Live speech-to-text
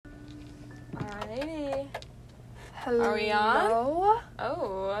Alrighty. Hello. Are we on?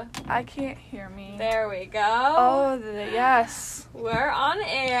 Oh. I can't hear me. There we go. Oh, yes. We're on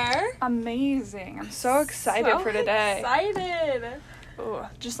air. Amazing. I'm so excited for today. Excited. Ooh,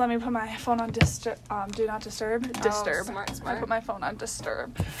 just let me put my phone on do not disturb. Disturb. Smart. I put my phone on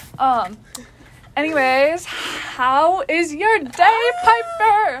disturb. Anyways, how is your day,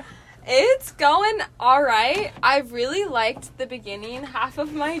 Piper? It's going alright. I really liked the beginning half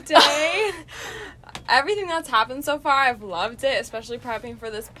of my day. Everything that's happened so far, I've loved it, especially prepping for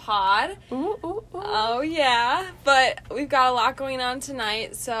this pod. Ooh. Oh, yeah. But we've got a lot going on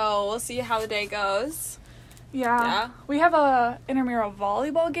tonight, so we'll see how the day goes. Yeah. We have a intramural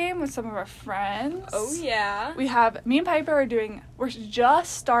volleyball game with some of our friends. Oh, yeah. Me and Piper we're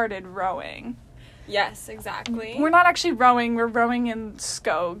just started rowing. Yes, exactly. We're not actually rowing, we're rowing in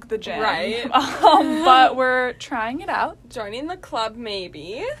Skog, the gym. Right. But we're trying it out. Joining the club,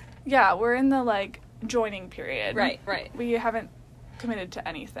 maybe. Yeah, we're in the, joining period. Right. We haven't committed to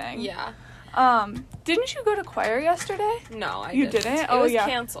anything. Yeah. Didn't you go to choir yesterday? No, I didn't. You didn't? It was yeah.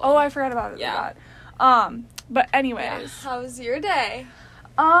 canceled. Oh, I forgot about it. Yeah. But anyways. Yeah. How was your day?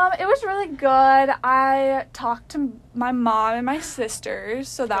 It was really good. I talked to my mom and my sisters,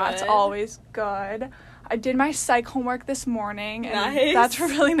 so that's always good. I did my psych homework this morning, and nice. That's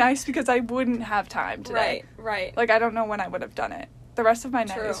really nice because I wouldn't have time today. Right. I don't know when I would have done it. The rest of my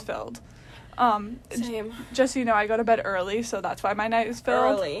night is filled. Same. Just so you know, I go to bed early, so that's why my night is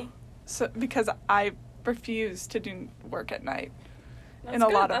filled. Early. So because I refuse to do work at night. That's in a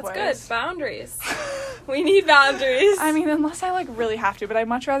good. lot of That's ways. Good. Boundaries. We need boundaries. I mean, unless I really have to, but I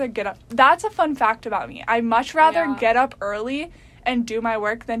much rather get up. That's a fun fact about me. I much rather get up early and do my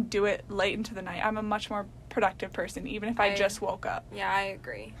work than do it late into the night. I'm a much more productive person, even if I just woke up. Yeah, I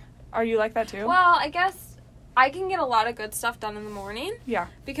agree. Are you like that too? Well, I guess I can get a lot of good stuff done in the morning. Yeah.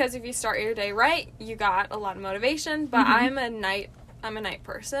 Because if you start your day right, you got a lot of motivation. But I'm a night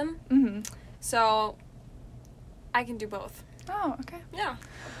person. Mm-hmm. So I can do both. Oh, okay. Yeah.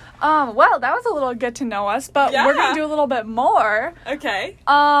 Well, that was a little get to know us, but we're going to do a little bit more. Okay.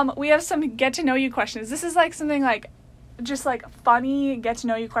 We have some get to know you questions. This is something just funny get to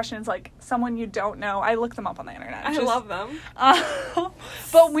know you questions, someone you don't know. I looked them up on the internet. I love them.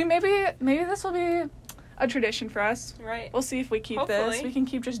 But maybe this will be a tradition for us. Right. We'll see if we keep this. We can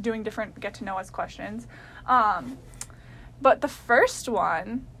keep just doing different get to know us questions. But the first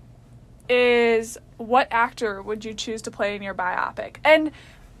one is, what actor would you choose to play in your biopic? And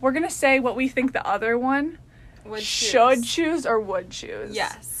we're going to say what we think the other one should choose or would choose.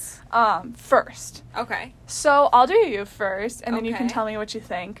 Yes. First. Okay. So I'll do you first, and then you can tell me what you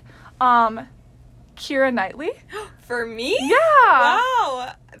think. Keira Knightley. For me? Yeah.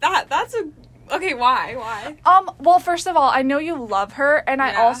 Wow. That's a... Okay, why? Well, first of all, I know you love her, and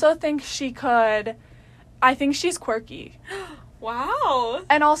I also think I think she's quirky. Wow.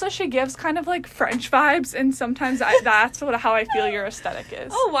 And also she gives kind of French vibes, and sometimes that's how I feel your aesthetic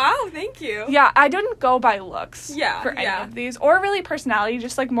is. Oh, wow. Thank you. Yeah, I didn't go by looks for any of these, or really personality,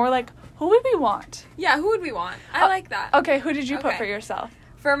 just more who would we want? Yeah, who would we want? I like that. Okay, who did you put for yourself?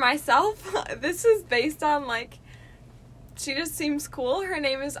 For myself, this is based on she just seems cool. Her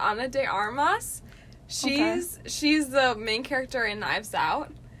name is Ana de Armas. She's the main character in Knives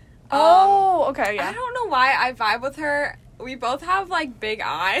Out. Oh, okay, yeah. I don't know why I vibe with her. We both have big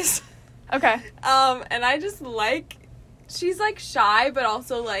eyes. Okay. And I just she's shy but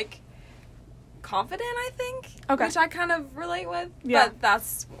also confident, I think. Okay. Which I kind of relate with. Yeah. But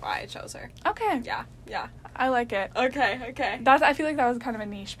that's why I chose her. Okay. Yeah. I like it. Okay. I feel that was kind of a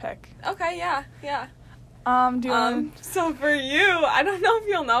niche pick. Okay, yeah. Do you want... So for you, I don't know if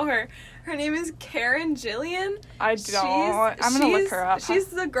you'll know her. Her name is Karen Gillian. I don't. I'm going to look her up. She's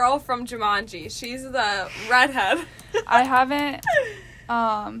the girl from Jumanji. She's the redhead. I haven't...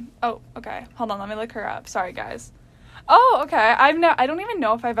 Oh, okay. Hold on. Let me look her up. Sorry, guys. Oh, okay. I don't even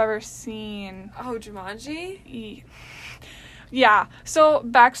know if I've ever seen... Oh, Jumanji? Yeah. So,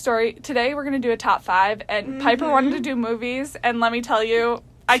 backstory. Today, we're going to do a top 5, and Piper wanted to do movies, and let me tell you,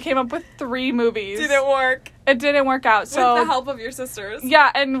 I came up with 3 movies. Didn't work. It didn't work out. So with the help of your sisters.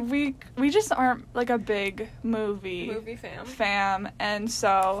 Yeah, and we just aren't a big movie fam, and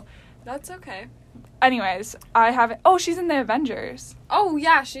so that's okay. Anyways, I haven't. Oh, she's in the Avengers. Oh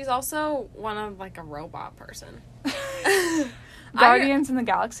yeah, she's also one of a robot person. Guardians in the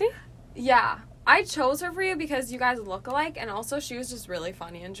Galaxy? Yeah. I chose her for you because you guys look alike, and also she was just really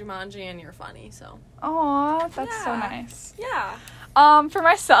funny in Jumanji, and you're funny, so. Aw, that's so nice. Yeah. For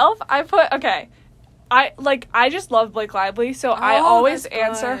myself, I put, okay, I just love Blake Lively, so I always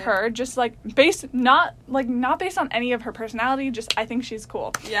answer good. her just, like, not based on any of her personality, just I think she's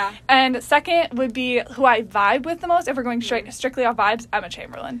cool. Yeah. And second would be who I vibe with the most, if we're going strictly off vibes, Emma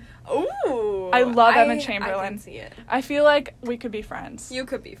Chamberlain. Ooh. I love Emma Chamberlain. I can see it. I feel like we could be friends. You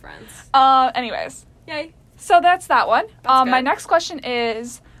could be friends. Anyways. Yay. So that's that one. That's my good. next question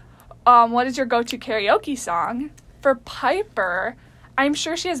is, what is your go-to karaoke song? For Piper, I'm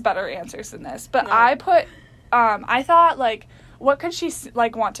sure she has better answers than this, but No. I put, I thought, like, what could she,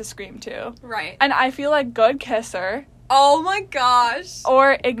 like, want to scream to? Right. And I feel like Good Kisser Oh my gosh.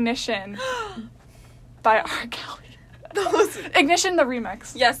 or Ignition by R. Kelly. Those. Ignition, the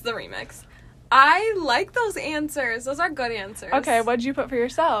remix. Yes, the remix. I like those answers. Those are good answers. Okay, what'd you put for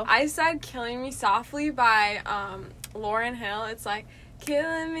yourself? I said Killing Me Softly by Lauryn Hill. It's like,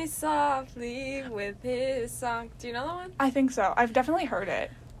 killing me softly with his song. Do you know that one? I think so. I've definitely heard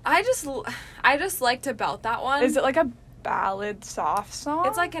it. I just like to belt that one. Is it like a ballad soft song?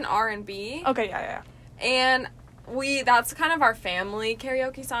 It's like an R&B. Okay, yeah. And that's kind of our family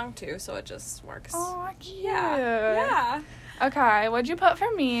karaoke song too, so it just works. Oh, cute. Yeah. Okay, what'd you put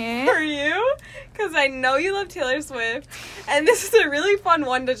for me? For you? Because I know you love Taylor Swift, and this is a really fun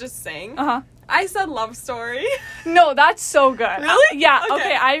one to just sing. Uh-huh. I said Love Story. No, that's so good. Really? Yeah, Okay.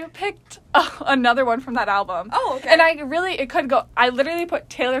 okay, I picked another one from that album. Oh, okay. And it could go, I literally put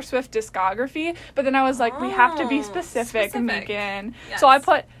Taylor Swift discography, but then I was like, we have to be specific. Megan. Yes. So I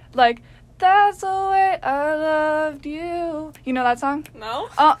put, like, that's the way I loved you. You know that song? No?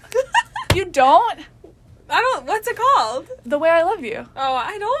 You don't? What's it called? The Way I Love You. Oh,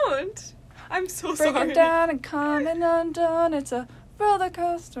 I don't. I'm so Break sorry. it down and coming undone. It's a roller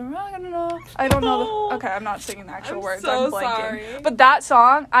coaster. I don't know. Okay, I'm not singing the actual I'm words. so I'm blanking. sorry. But that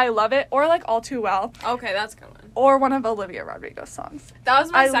song, I love it. Or like All Too Well. Okay, that's a good one. Or one of Olivia Rodrigo's songs. That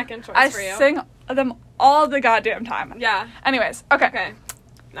was my second choice for you. I sing them all the goddamn time. Yeah. Anyways, okay. Okay.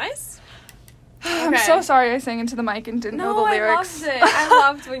 Nice. I'm Okay. so sorry I sang into the mic and didn't know the lyrics. I loved it. I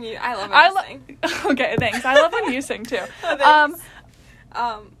loved when you. I love when you sing. Okay, thanks. I love when you sing too. Oh,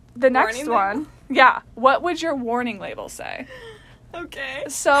 thanks. The next Warning one. label? Yeah. What would your warning label say? Okay.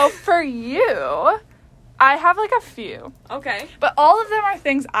 So for you, I have like a few. Okay. But all of them are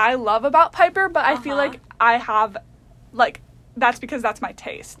things I love about Piper, but I feel like I have, like, that's because that's my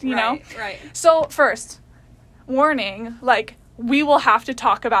taste, you know? Right. So first, warning, like, we will have to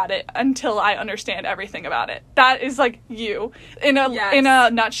talk about it until I understand everything about it. That is, like, you. In a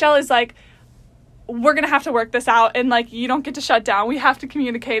nutshell is, like, we're going to have to work this out, and, like, you don't get to shut down. We have to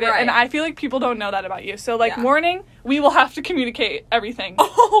communicate it, and I feel like people don't know that about you. So, like, warning, we will have to communicate everything.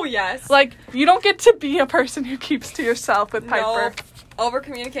 Oh, yes. Like, you don't get to be a person who keeps to yourself with Piper. No. Over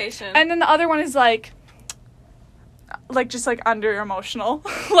communication. And then the other one is, like, just, like, under-emotional.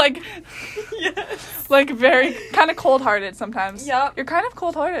 Like, yes. like, very, kind of cold-hearted sometimes. Yep. You're kind of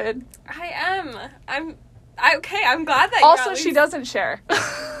cold-hearted. I am. I'm glad that Also, she doesn't share.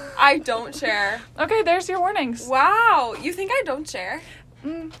 I don't share. Okay, there's your warnings. Wow. You think I don't share?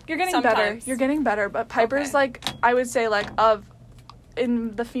 You're getting Sometimes. better. You're getting better. But Piper's, like, I would say, like,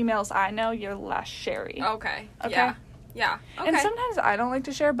 in the females I know, you're less sherry. Okay. Okay? Yeah. Okay. And sometimes I don't like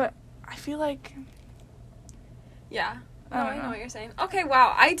to share, but I feel like... Yeah. I know what you're saying. Okay,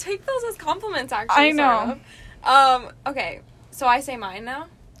 wow. I take those as compliments, actually. I know. Sort of. Okay. So I say mine now?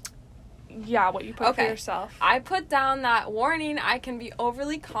 Yeah, what you put for yourself. I put down that warning, I can be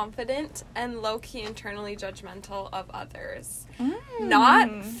overly confident and low-key internally judgmental of others.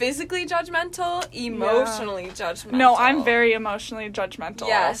 Not physically judgmental, emotionally judgmental. No, I'm very emotionally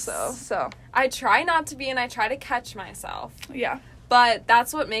judgmental also. So I try not to be, and I try to catch myself. Yeah. But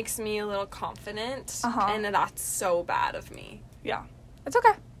that's what makes me a little confident, and that's so bad of me. Yeah. It's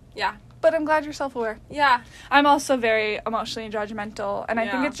okay. Yeah. But I'm glad you're self-aware. Yeah. I'm also very emotionally judgmental, and I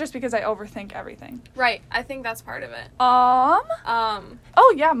think it's just because I overthink everything. Right. I think that's part of it. Oh,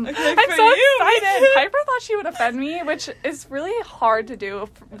 yeah. I'm so excited. Piper thought she would offend me, which is really hard to do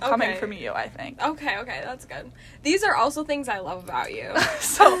coming from you, I think. Okay, that's good. These are also things I love about you.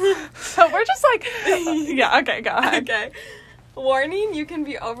 so we're just like, yeah, okay, go ahead. Okay. Warning, you can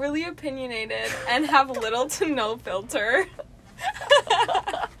be overly opinionated and have little to no filter.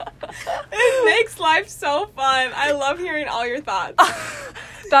 It makes life so fun. I love hearing all your thoughts.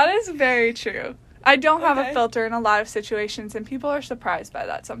 That is very true. I don't have a filter in a lot of situations, and people are surprised by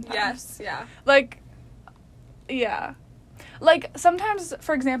that sometimes. Yes, yeah. Like, yeah. Like, sometimes,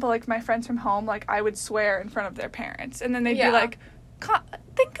 for example, like, my friends from home, like, I would swear in front of their parents, and then they'd be like,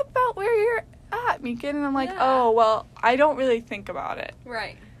 think about where you're at, Megan, and I'm like, oh, well, I don't really think about it.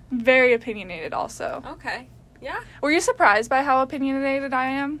 Right. Very opinionated, also. Okay. Yeah. Were you surprised by how opinionated I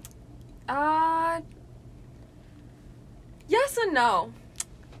am? Yes and no.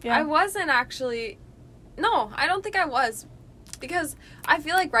 Yeah. I wasn't actually... No, I don't think I was. Because I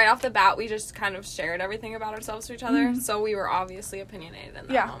feel like right off the bat, we just kind of shared everything about ourselves to each other. Mm-hmm. So we were obviously opinionated in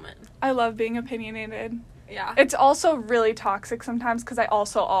that moment. I love being opinionated. Yeah. It's also really toxic sometimes because I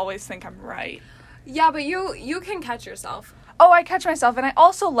also always think I'm right. Yeah, but you can catch yourself. Oh, I catch myself. And I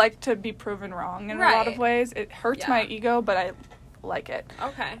also like to be proven wrong in a lot of ways. It hurts my ego, but I like it.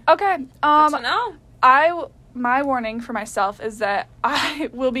 Okay. Okay. Good to know. My warning for myself is that I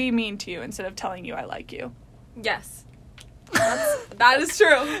will be mean to you instead of telling you I like you. Yes. That is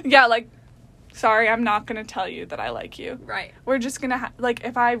true. Yeah, like, sorry, I'm not going to tell you that I like you. Right. We're just going to, like,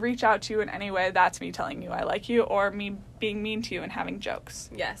 if I reach out to you in any way, that's me telling you I like you or me being mean to you and having jokes.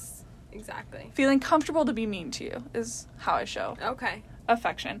 Yes, exactly. Feeling comfortable to be mean to you is how I show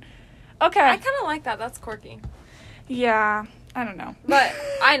affection. Okay. I kind of like that. That's quirky. Yeah, I don't know. But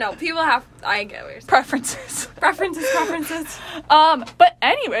I know, people have, I get what you're saying. Preferences. But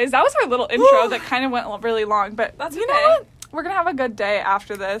anyways, that was our little intro that kind of went really long, but that's you know what? We're going to have a good day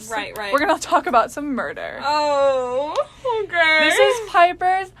after this. Right. We're going to talk about some murder. Oh, okay. This is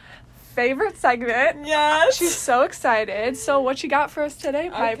Piper's favorite segment. Yes. She's so excited. So what you got for us today,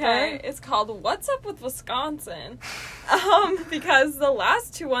 Piper? Okay, it's called What's Up with Wisconsin? Because the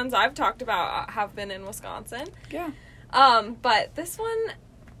last two ones I've talked about have been in Wisconsin. Yeah. But this one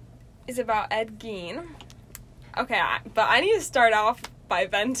is about Ed Gein. Okay, but I need to start off by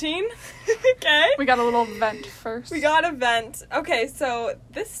venting. Okay? We got a little vent first. We got a vent. Okay, so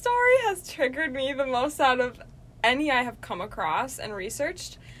this story has triggered me the most out of any I have come across and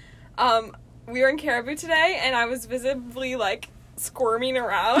researched. We were in Caribou today, and I was visibly, like, squirming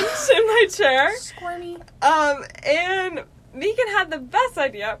around in my chair. Squirmy. And Megan had the best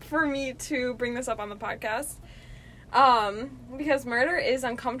idea for me to bring this up on the podcast. Because murder is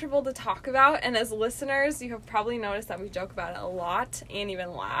uncomfortable to talk about, and as listeners, you have probably noticed that we joke about it a lot, and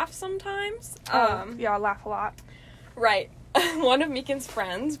even laugh sometimes. Yeah, I laugh a lot. Right. One of Megan's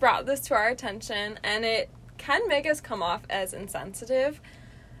friends brought this to our attention, and it can make us come off as insensitive,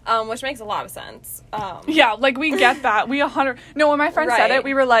 which makes a lot of sense. Yeah, like, we get that. No, when my friend said it,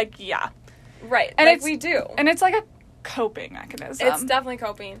 we were like, yeah. Right, and like we do. And it's like a coping mechanism. It's definitely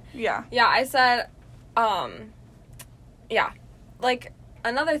coping. Yeah. Yeah, I said, yeah. Like,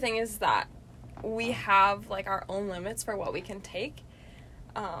 another thing is that we have, like, our own limits for what we can take.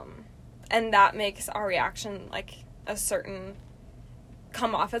 And that makes our reaction, like,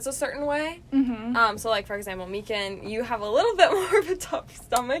 come off as a certain way. Mm-hmm. So, like, for example, Megan, you have a little bit more of a tough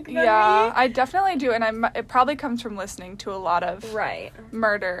stomach than me. Yeah, I definitely do. And it probably comes from listening to a lot of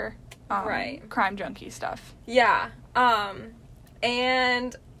murder, crime junkie stuff. Yeah.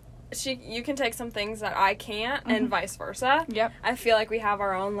 And... you can take some things that I can't, and vice versa. Yep. I feel like we have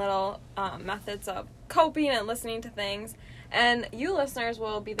our own little methods of coping and listening to things, and you listeners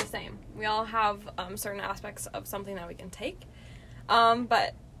will be the same. We all have certain aspects of something that we can take.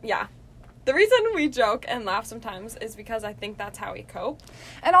 But, yeah. The reason we joke and laugh sometimes is because I think that's how we cope.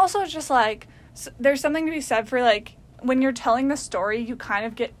 And also, it's just, like, there's something to be said for, like, when you're telling the story, you kind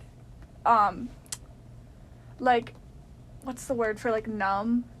of get, like, what's the word for, like,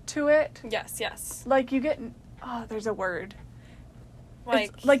 numb to it? Yes. Like, you get... Oh, there's a word.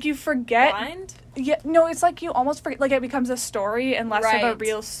 Like you forget... Blind? Yeah, no, it's like you almost forget... Like, it becomes a story and less of a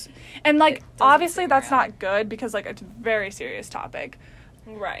real... And, like, obviously that's not good because, like, it's a very serious topic.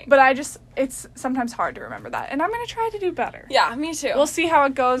 Right. But it's sometimes hard to remember that. And I'm going to try to do better. Yeah, me too. We'll see how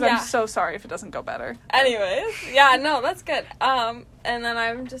it goes. Yeah. I'm so sorry if it doesn't go better. Anyways, yeah, no, that's good. And then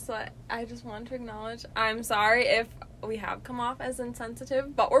I'm just like... I just want to acknowledge I'm sorry if we have come off as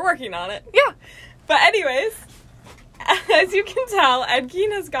insensitive, but we're working on it. Yeah. But anyways, as you can tell, Ed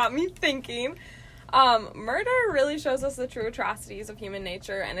Gein has got me thinking. Murder really shows us the true atrocities of human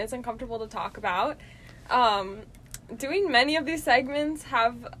nature, and it's uncomfortable to talk about. Doing many of these segments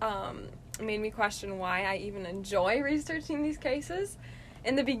have made me question why I even enjoy researching these cases.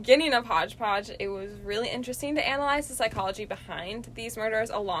 In the beginning of Hodgepodge, it was really interesting to analyze the psychology behind these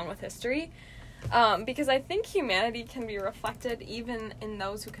murders along with history. Because I think humanity can be reflected even in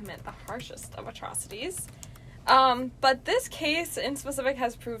those who commit the harshest of atrocities. But this case in specific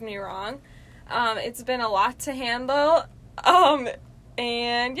has proved me wrong. It's been a lot to handle.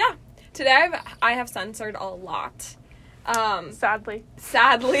 And yeah, today I have censored a lot. Sadly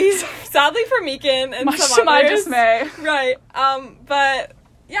for Megan and much some to my others. dismay. Right. But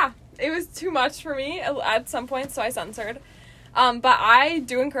yeah, it was too much for me at some point, so I censored. But I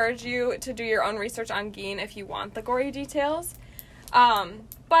do encourage you to do your own research on Gein if you want the gory details.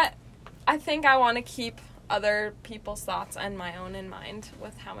 But I think I want to keep other people's thoughts and my own in mind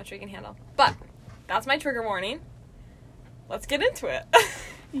with how much we can handle. But that's my trigger warning. let's get into it.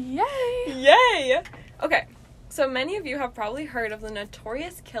 Yay! Yay! Okay, so many of you have probably heard of the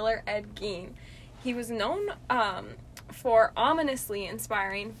notorious killer Ed Gein. He was known for ominously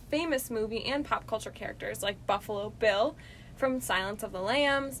inspiring famous movie and pop culture characters like Buffalo Bill from Silence of the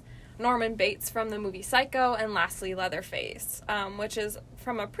Lambs, Norman Bates from the movie Psycho, and lastly Leatherface, which is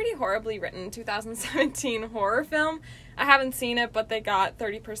from a pretty horribly written 2017 horror film. I haven't seen it, but they got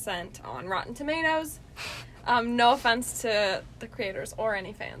 30% on Rotten Tomatoes. No offense to the creators or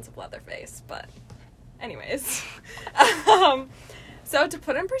any fans of Leatherface, but anyways. So to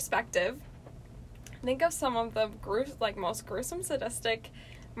put in perspective, think of some of the most gruesome, sadistic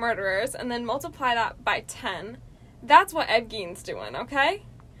murderers, and then multiply that by 10. That's what Ed Gein's doing, okay?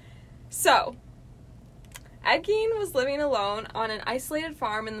 So, Ed Gein was living alone on an isolated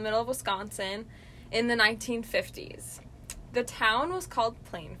farm in the middle of Wisconsin in the 1950s. The town was called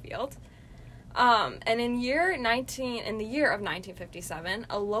Plainfield. And in the year of 1957,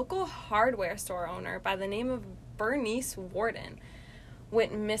 a local hardware store owner by the name of Bernice Warden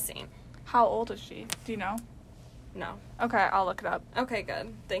went missing. How old is she? Do you know? No. Okay, I'll look it up. Okay,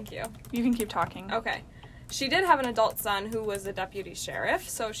 good. Thank you. You can keep talking. Okay. She did have an adult son who was a deputy sheriff,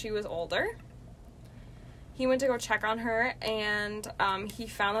 so she was older. He went to go check on her, and he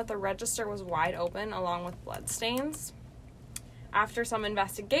found that the register was wide open along with bloodstains. After some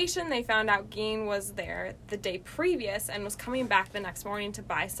investigation, they found out Gein was there the day previous and was coming back the next morning to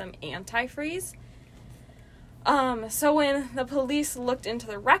buy some antifreeze. So when the police looked into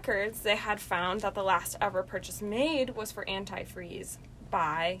the records, they had found that the last ever purchase made was for antifreeze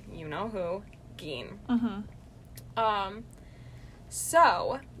by, you-know-who, Gein. Mm-hmm.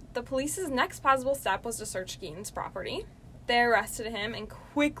 So the police's next possible step was to search Gein's property. They arrested him and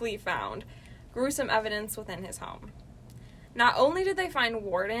quickly found gruesome evidence within his home. Not only did they find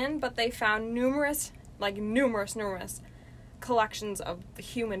Warden, but they found numerous collections of the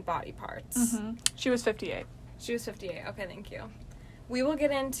human body parts. Mm-hmm. She was 58. She was 58. Okay, thank you. We will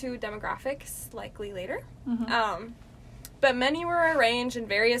get into demographics likely later. Mm-hmm. But many were arranged in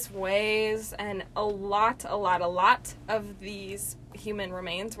various ways, and a lot of these human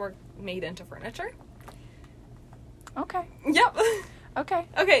remains were made into furniture. Okay. Yep. Okay.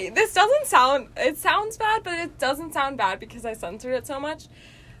 Okay, this doesn't sound... It sounds bad, but it doesn't sound bad because I censored it so much.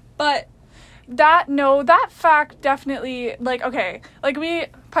 But... That fact definitely,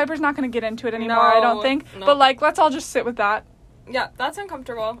 Piper's not going to get into it anymore, I don't think. No. But, let's all just sit with that. Yeah, that's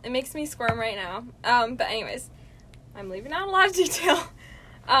uncomfortable. It makes me squirm right now. But anyways, I'm leaving out a lot of detail.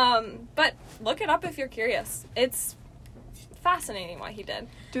 But look it up if you're curious. It's fascinating what he did.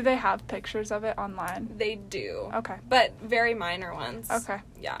 Do they have pictures of it online? They do. Okay. But very minor ones. Okay.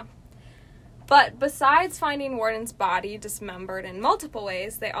 Yeah. But besides finding Warden's body dismembered in multiple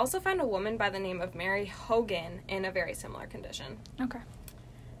ways, they also found a woman by the name of Mary Hogan in a very similar condition. Okay.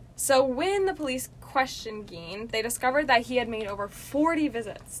 So when the police questioned Gein, they discovered that he had made over 40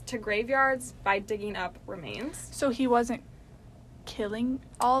 visits to graveyards by digging up remains. So he wasn't killing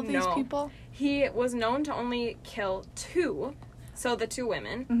all of these people? He was known to only kill 2, so the 2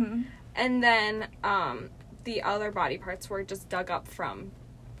 women. Mm-hmm. And then the other body parts were just dug up from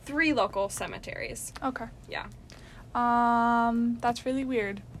 3 local cemeteries. Okay. Yeah. That's really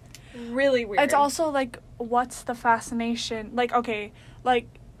weird. Really weird. It's also, what's the fascination?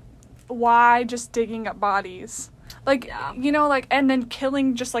 Why just digging up bodies? Yeah. And then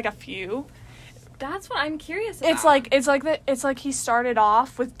killing just, a few. That's what I'm curious about. It's like he started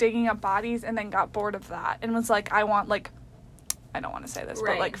off with digging up bodies and then got bored of that and was like, I want, I don't want to say this,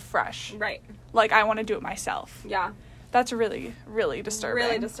 right. but, fresh. Right. I want to do it myself. Yeah. That's really, really disturbing.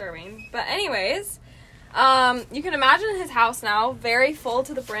 Really disturbing. But anyways, you can imagine his house now, very full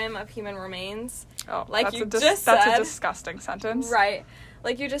to the brim of human remains. Oh, that's a disgusting sentence. Right.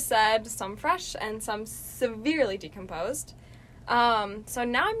 Like you just said, some fresh and some severely decomposed. So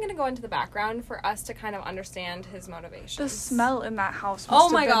now I'm going to go into the background for us to kind of understand his motivations. The smell in that house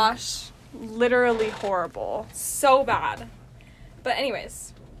must have been gosh. Literally horrible. So bad. But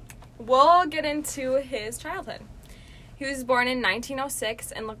anyways, we'll get into his childhood. He was born in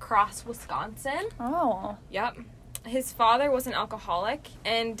 1906 in La Crosse, Wisconsin. Oh. Yep. His father was an alcoholic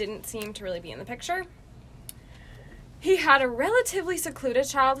and didn't seem to really be in the picture. He had a relatively secluded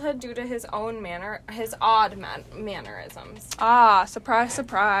childhood due to his odd mannerisms. Ah, surprise,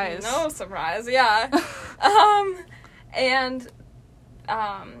 surprise. No surprise, yeah.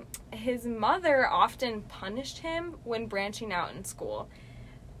 His mother often punished him when branching out in school.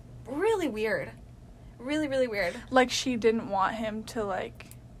 Really weird. Really, really weird. She didn't want him to,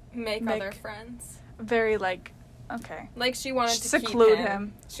 make other friends. Very, okay. She wanted to seclude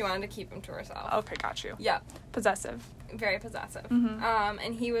him. She wanted to keep him to herself. Okay, got you. Yeah. Possessive. Very possessive. Mm-hmm.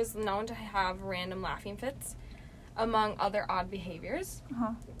 And he was known to have random laughing fits, among other odd behaviors.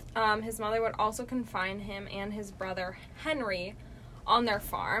 Uh-huh. His mother would also confine him and his brother Henry on their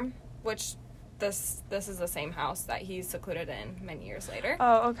farm, which this is the same house that he's secluded in many years later.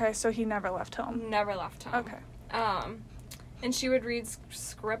 Oh, okay. So he never left home. Never left home. Okay. And she would read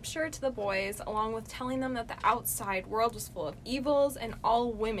scripture to the boys, along with telling them that the outside world was full of evils and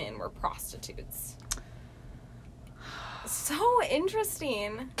all women were prostitutes. So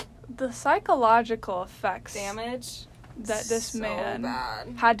interesting. The psychological effects Damage that this so man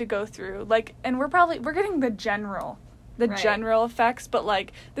bad. had to go through, like, and we're getting the general effects, but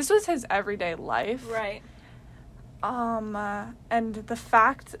like this was his everyday life, Right. And the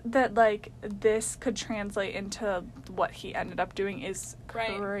fact that like this could translate into what he ended up doing is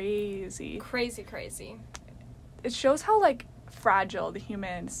crazy. Crazy. It shows how like fragile the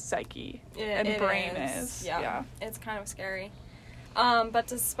human psyche and brain is. Yeah. It's kind of scary. But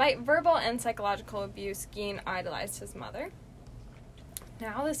despite verbal and psychological abuse, Gein idolized his mother.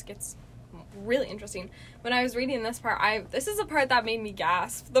 Now this gets really interesting. When I was reading this part, this is the part that made me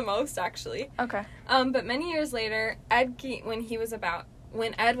gasp the most, actually. Okay. But many years later,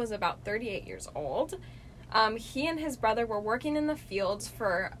 when Ed was about 38 years old, he and his brother were working in the fields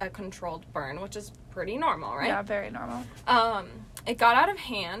for a controlled burn, which is pretty normal, right? Yeah, very normal. It got out of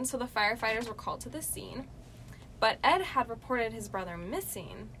hand, so the firefighters were called to the scene. But Ed had reported his brother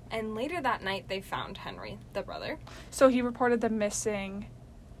missing, and later that night they found Henry, the brother. So he reported them missing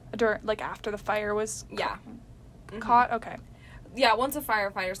after the fire was caught? Mm-hmm. Okay. Yeah, once the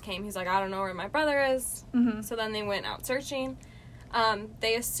firefighters came, he's like, I don't know where my brother is. Mm-hmm. So then they went out searching.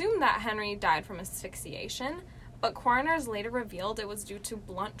 They assumed that Henry died from asphyxiation, but coroners later revealed it was due to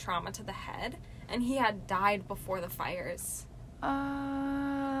blunt trauma to the head, and he had died before the fires.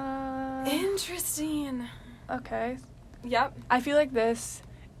 Interesting. Okay. Yep. I feel like this,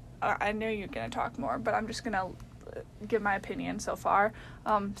 I know you're going to talk more, but I'm just going to give my opinion so far,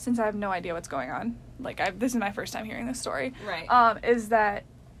 since I have no idea what's going on. Like, this is my first time hearing this story. Right. Is that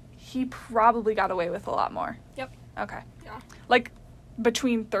he probably got away with a lot more. Yep. Okay. Yeah. Like,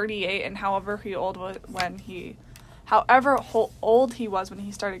 between 38 and however old he was when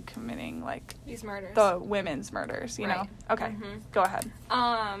he started committing, like, these murders. the women's murders, you know? Okay. Mm-hmm. Go ahead.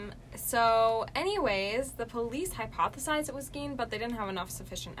 So, anyways, the police hypothesized it was Gein, but they didn't have enough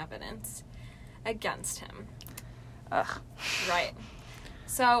sufficient evidence against him. Ugh. Right.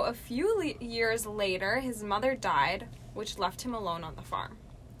 So, a few years later, his mother died, which left him alone on the farm.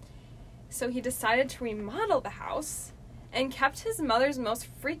 So, he decided to remodel the house and kept his mother's most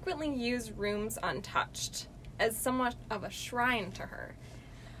frequently used rooms untouched, as somewhat of a shrine to her.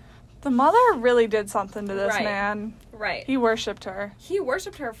 The mother really did something to this man. Right. He worshipped her. He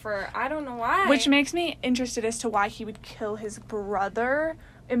worshipped her for, I don't know why. Which makes me interested as to why he would kill his brother.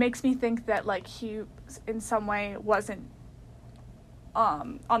 It makes me think that, like, he, in some way, wasn't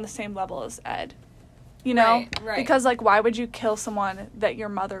on the same level as Ed. You know? Right. Because, like, why would you kill someone that your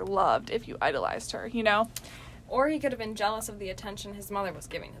mother loved if you idolized her, you know? Or he could have been jealous of the attention his mother was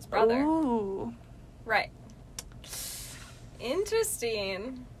giving his brother. Ooh. Right.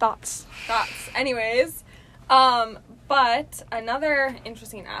 Interesting. Thoughts. Anyways, but another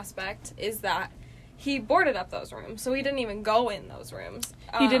interesting aspect is that he boarded up those rooms, so he didn't even go in those rooms.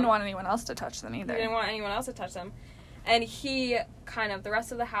 He didn't want anyone else to touch them either. He didn't want anyone else to touch them. And he the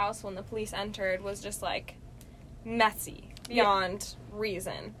rest of the house, when the police entered, was just, like, messy beyond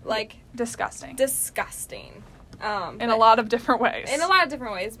reason. Like, Disgusting. In a lot of different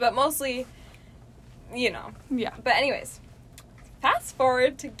ways. But mostly, you know. Yeah. But anyways, fast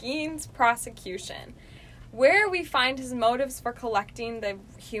forward to Gein's prosecution, where we find his motives for collecting the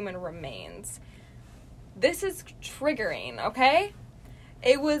human remains. This is triggering, okay?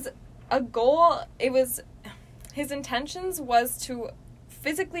 It was a goal, his intentions was to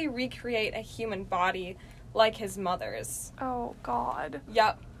physically recreate a human body like his mother's. Oh, God.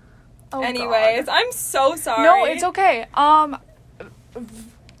 Yep. Oh, Anyways, God. I'm so sorry. No, it's okay.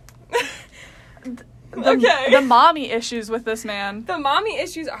 The mommy issues with this man. The mommy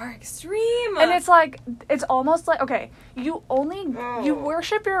issues are extreme. And it's like, it's almost like, okay, you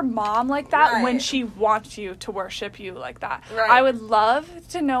worship your mom like that when she wants you to worship you like that. Right. I would love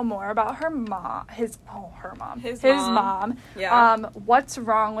to know more about her mom. His mom. Yeah. What's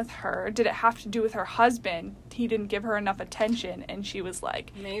wrong with her? Did it have to do with her husband? He didn't give her enough attention, and she was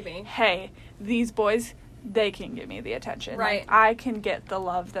like, maybe. Hey, these boys, they can give me the attention. Right. Like, I can get the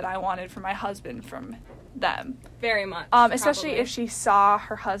love that I wanted from my husband from them. Very much. Especially if she saw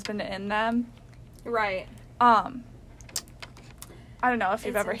her husband in them. Right. I don't know if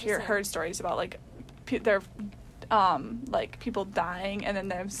you've ever Interesting. heard stories about, like, their like, people dying and then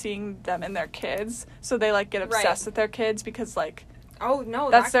them seeing them and their kids. So they, like, get obsessed with their kids because, like, oh, no,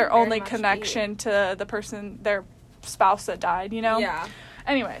 that's their only connection to the person, their spouse that died, you know? Yeah.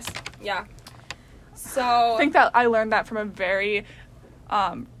 Anyways. Yeah. So. I think that I learned that from a very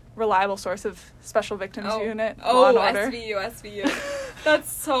reliable source of Special Victims Unit. Law and Order. SVU.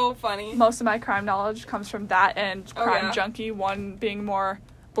 That's so funny. Most of my crime knowledge comes from that and Crime Junkie, one being more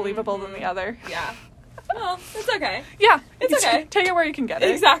believable than the other. Yeah. Well, it's okay. Yeah. It's okay. Take it where you can get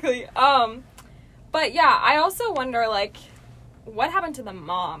it. Exactly. But yeah, I also wonder, like, what happened to the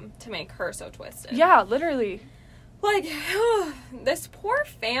mom to make her so twisted? Yeah, literally. Like, this poor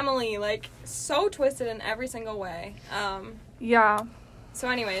family, like, so twisted in every single way. Yeah. So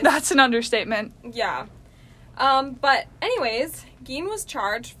anyways. That's an understatement. Yeah. But anyways, Gein was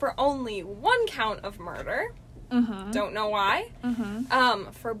charged for only one count of murder. Mm-hmm. Don't know why.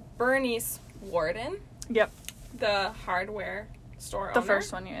 Mm-hmm. For Bernice Warden. Yep. The hardware store owner. The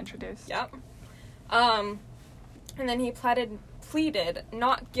first one you introduced. Yep. And then he pleaded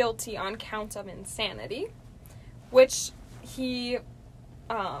not guilty on counts of insanity, which he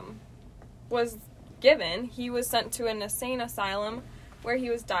was given. He was sent to an insane asylum where he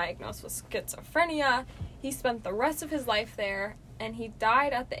was diagnosed with schizophrenia. He spent the rest of his life there, and he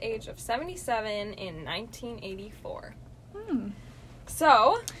died at the age of 77 in 1984.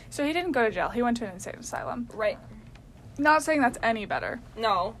 So he didn't go to jail. He went to an insane asylum. Right. Not saying that's any better.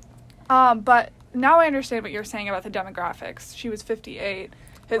 No. But now I understand what you're saying about the demographics. She was 58.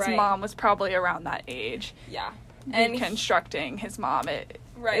 His mom was probably around that age. Yeah. And constructing his mom, it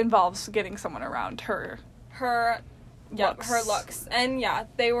involves getting someone around her looks. And yeah,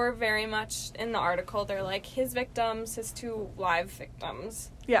 they were very much in the article. They're like, his victims, his two live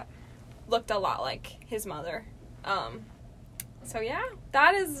victims. Yeah. Looked a lot like his mother. So yeah,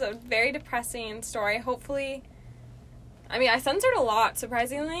 that is a very depressing story. Hopefully, I mean, I censored a lot,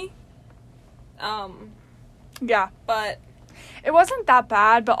 surprisingly. Yeah. But it wasn't that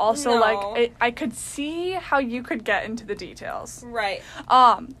bad, but also, like, I could see how you could get into the details. Right.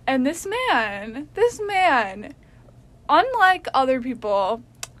 And this man, unlike other people,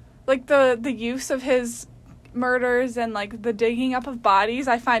 like, the use of his murders and, like, the digging up of bodies,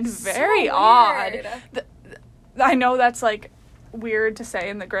 I find very odd. I know that's, like, weird to say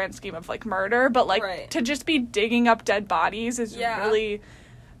in the grand scheme of, like, murder, but, like, to just be digging up dead bodies is really...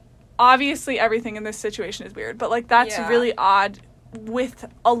 Obviously, everything in this situation is weird, but, like, that's really odd with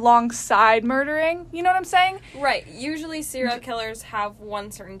alongside murdering, you know what I'm saying? Right. Usually serial killers have one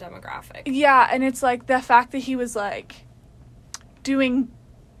certain demographic. Yeah, and it's, like, the fact that he was, like, doing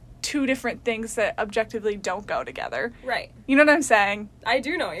two different things that objectively don't go together. Right. You know what I'm saying? I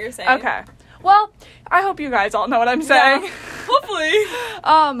do know what you're saying. Okay. Well, I hope you guys all know what I'm saying. Yeah, hopefully.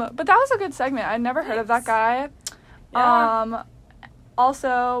 But that was a good segment. I'd never heard of that guy. Yeah.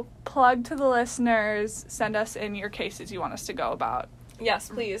 Also, plug to the listeners, send us in your cases you want us to go about. Yes,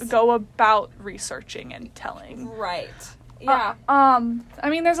 please. Go about researching and telling. Right. Yeah. I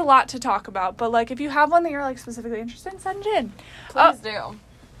mean, there's a lot to talk about, but, like, if you have one that you're, like, specifically interested in, send it in. Please do.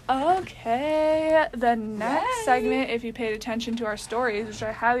 Okay. The next segment, if you paid attention to our stories, which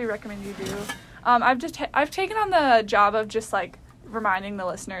I highly recommend you do, I've taken on the job of just, like, reminding the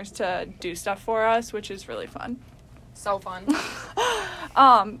listeners to do stuff for us, which is really fun. So fun.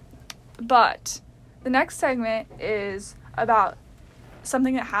 But the next segment is about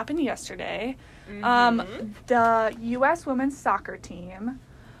something that happened yesterday. Mm-hmm. The U.S. women's soccer team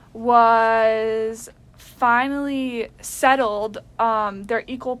was finally settled their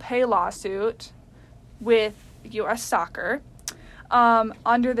equal pay lawsuit with U.S. Soccer.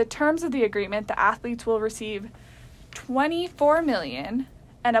 Under the terms of the agreement, the athletes will receive $24 million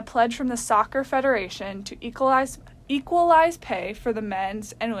and a pledge from the Soccer Federation to equalize pay for the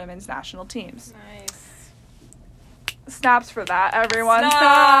men's and women's national teams. Nice. Snaps for that, everyone.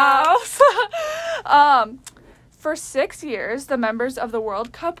 Snaps. For 6 years, the members of the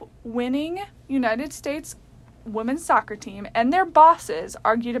World Cup winning United States women's soccer team and their bosses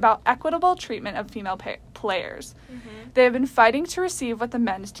argued about equitable treatment of female players. Mm-hmm. They have been fighting to receive what the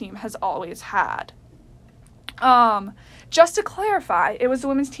men's team has always had. Just to clarify, it was the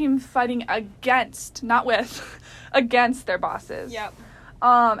women's team fighting against, not with, against their bosses. Yep.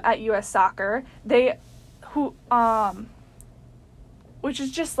 At U.S. Soccer. Which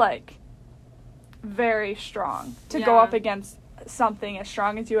is just, like, very strong to go up against something as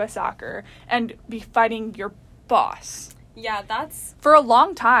strong as U.S. Soccer and be fighting your boss. Yeah, that's... For a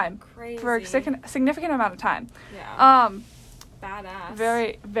long time. Crazy. For a significant amount of time. Yeah. Badass.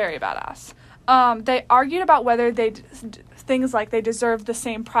 Very, very badass. They argued about whether things like they deserved the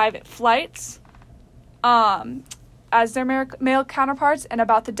same private flights, as their male counterparts and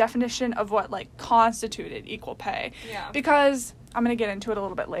about the definition of what, like, constituted equal pay. Yeah. Because, I'm going to get into it a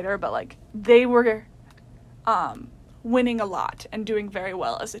little bit later, but, like, they were winning a lot and doing very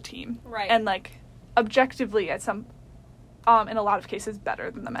well as a team. Right. And, like, objectively at some, in a lot of cases,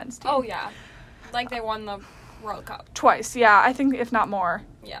 better than the men's team. Oh, yeah. Like, they won the World Cup. Twice, yeah. I think, if not more.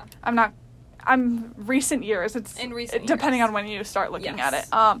 Yeah. Recent years. It's in recent depending years. on when you start looking Yes.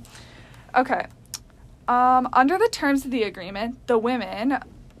 at it. Okay. Under the terms of the agreement, the women,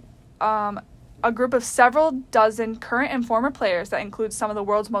 a group of several dozen current and former players that includes some of the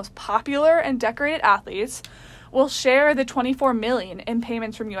world's most popular and decorated athletes, will share the $24 million in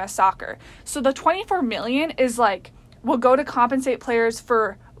payments from U.S. Soccer. So the $24 million is, like, will go to compensate players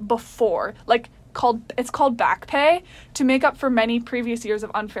for before, like, it's called back pay to make up for many previous years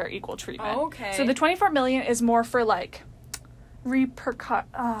of unfair equal treatment. Okay. So the $24 million is more for, like, no.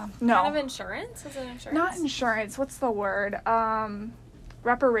 Kind of insurance? Is it insurance? Not insurance. What's the word?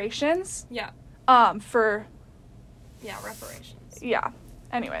 Reparations? Yeah. For... Yeah, reparations. Yeah.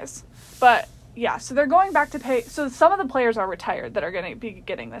 Anyways. But, yeah, so they're going back to pay... So some of the players are retired that are going to be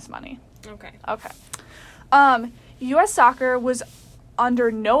getting this money. Okay. U.S. Soccer was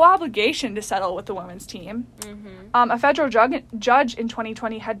under no obligation to settle with the women's team. Mm-hmm. A federal judge in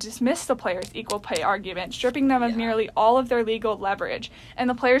 2020 had dismissed the players' equal pay argument, stripping them of nearly all of their legal leverage, and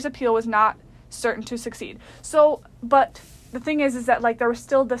the players' appeal was not certain to succeed. So, but the thing is that, like, there was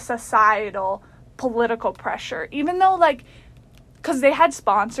still the societal political pressure, even though, like, because they had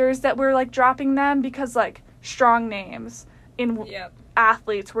sponsors that were, like, dropping them because, like, strong names in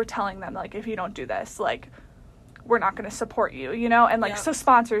athletes were telling them, like, if you don't do this, like, we're not going to support you, you know? And, like, so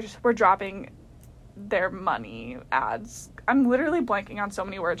sponsors were dropping their money ads. I'm literally blanking on so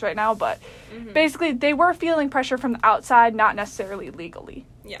many words right now, but basically they were feeling pressure from the outside, not necessarily legally.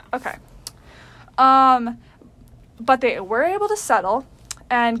 Yeah. Okay. But they were able to settle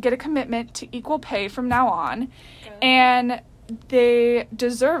and get a commitment to equal pay from now on. Good. And they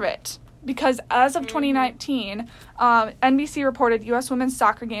deserve it. Because as of 2019, NBC reported U.S. women's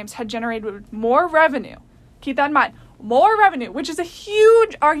soccer games had generated more revenue. Keep that in mind. More revenue, which is a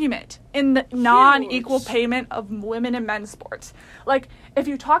huge argument in the non-equal payment of women and men's sports. Like, if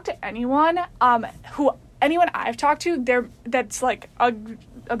you talk to anyone, anyone I've talked to, that's, like,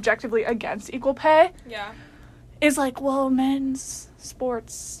 objectively against equal pay. Yeah. Is like, well, men's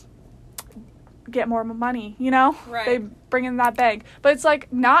sports get more money, you know? Right. They bring in that bag. But it's,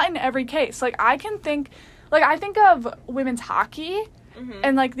 like, not in every case. Like, I think of women's hockey,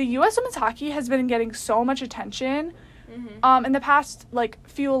 and, like, the U.S. women's hockey has been getting so much attention in the past, like,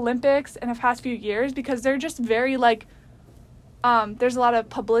 few Olympics and the past few years because they're just very, like, there's a lot of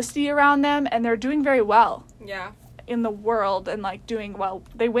publicity around them, and they're doing very well. Yeah. In the world and, like, doing well.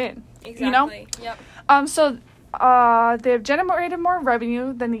 They win. Exactly. You know? Yep. So they've generated more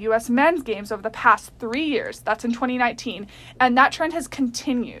revenue than the U.S. men's games over the past 3 years. That's in 2019. And that trend has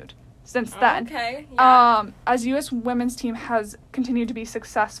continued since then. Okay. Yeah. As U.S. women's team has continued to be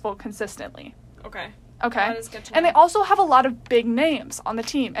successful consistently. Okay. That is good to know. And they also have a lot of big names on the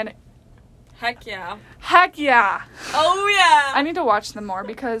team. And Heck yeah. Oh, yeah. I need to watch them more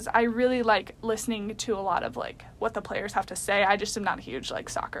because I really like listening to a lot of, like, what the players have to say. I just am not a huge, like,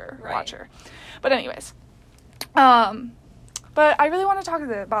 soccer watcher. But anyways. But I really want to talk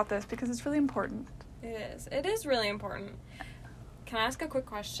about this because it's really important. It is really important. Can I ask a quick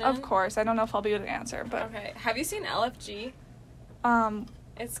question? Of course. I don't know if I'll be able to answer, but... Okay. Have you seen LFG?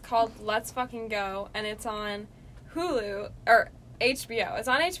 It's called Let's Fucking Go, and it's on Hulu, or HBO. It's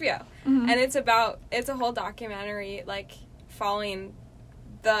on HBO. And it's a whole documentary, like, following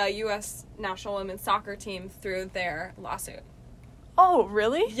the U.S. national women's soccer team through their lawsuit. Oh,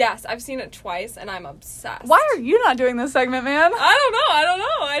 really? Yes, I've seen it twice, and I'm obsessed. Why are you not doing this segment, man? I don't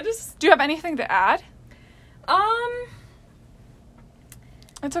know. I just... Do you have anything to add?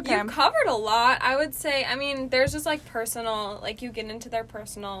 It's okay. You covered a lot, I would say. I mean, there's just, like, personal... Like, you get into their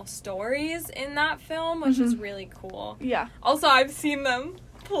personal stories in that film, which is really cool. Yeah. Also, I've seen them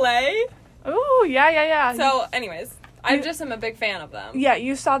play. Ooh, yeah. So, anyways... I just am a big fan of them. Yeah,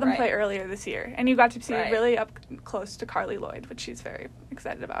 you saw them play earlier this year, and you got to see really up close to Carly Lloyd, which she's very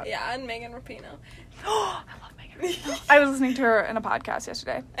excited about. Yeah, and Megan Rapinoe. I love Megan Rapinoe. I was listening to her in a podcast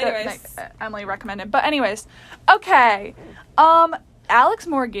yesterday. Anyways. That Emily recommended. But anyways, okay. Alex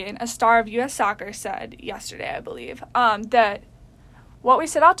Morgan, a star of U.S. Soccer, said yesterday, I believe, that what we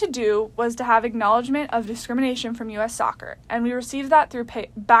set out to do was to have acknowledgement of discrimination from U.S. Soccer, and we received that through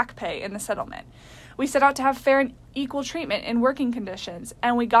back pay in the settlement. We set out to have fair and equal treatment in working conditions,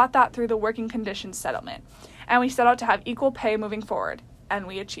 and we got that through the working conditions settlement. And we set out to have equal pay moving forward, and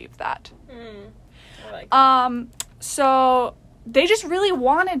we achieved that. I like that. So they just really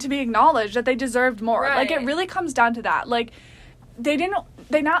wanted to be acknowledged that they deserved more. Right. Like, it really comes down to that. Like, they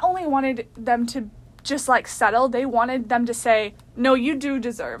not only wanted them to just, like, settle, they wanted them to say, no, you do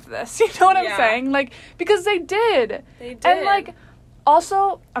deserve this. You know what I'm saying? Like, because they did. They did. And, like,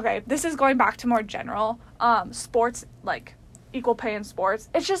 also, okay, this is going back to more general, sports, like, equal pay in sports.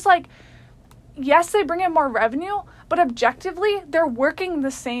 It's just, like, yes, they bring in more revenue, but objectively, they're working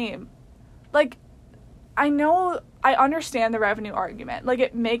the same. Like, I understand the revenue argument. Like,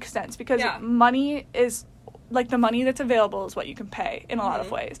 it makes sense because money is, like, the money that's available is what you can pay in a lot of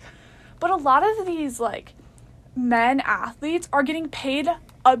ways. But a lot of these, like, men athletes are getting paid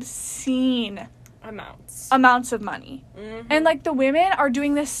obscene amounts of money. And, like, the women are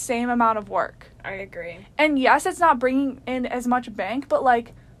doing the same amount of work. I agree. And yes, it's not bringing in as much bank, but,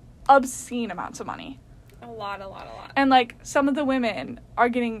 like, obscene amounts of money. A lot. And, like, some of the women are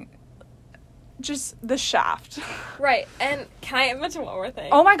getting just the shaft. Right. And can I mention one more thing?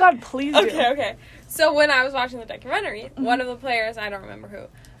 Oh my god, please do. Okay. So when I was watching the documentary, one of the players, I don't remember who,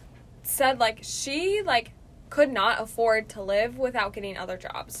 said, like, she, like, could not afford to live without getting other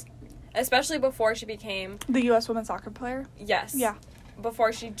jobs. Especially before she became... The U.S. women's soccer player? Yes. Yeah.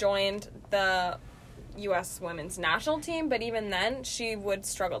 Before she joined the U.S. women's national team, but even then, she would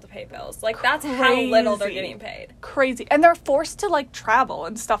struggle to pay bills. Like, that's how little they're getting paid. Crazy. And they're forced to, like, travel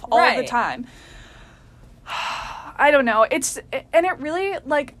and stuff all the time. I don't know. And it really,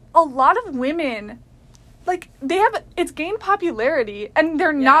 like, a lot of women, like, it's gained popularity, and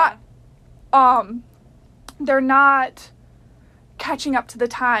they're not catching up to the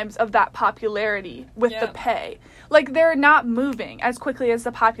times of that popularity with the pay. Like, they're not moving as quickly as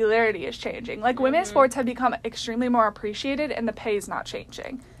the popularity is changing. Like, women's sports have become extremely more appreciated, and the pay is not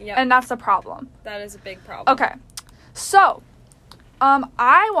changing. Yep. And that's the problem. That is a big problem. Okay. So,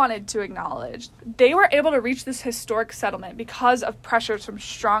 I wanted to acknowledge they were able to reach this historic settlement because of pressures from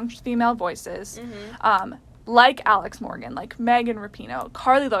strong female voices, like Alex Morgan, like Megan Rapinoe,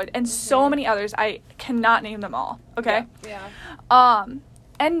 Carly Lloyd, and so many others. I cannot name them all. Okay. Yeah.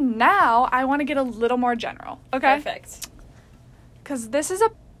 And now I want to get a little more general. Okay. Perfect. Because this is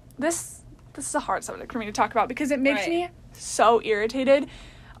a hard subject for me to talk about because it makes me so irritated.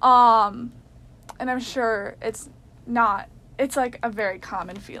 And I'm sure it's like a very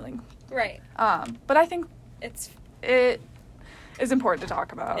common feeling. Right. But I think it is important to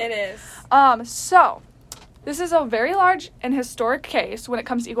talk about. It is. So, this is a very large and historic case when it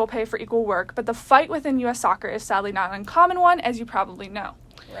comes to equal pay for equal work, but the fight within U.S. soccer is sadly not an uncommon one, as you probably know.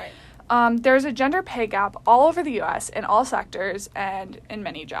 Right. There's a gender pay gap all over the U.S. in all sectors and in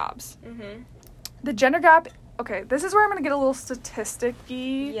many jobs. The gender gap... Okay, this is where I'm going to get a little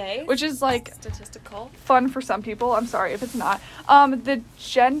statistic-y, which is, like, statistical, fun for some people. I'm sorry if it's not. The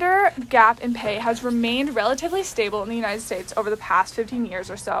gender gap in pay has remained relatively stable in the United States over the past 15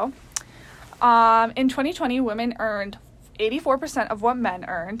 years or so. In 2020, women earned 84% of what men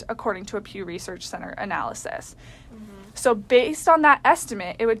earned, according to a Pew Research Center analysis. So based on that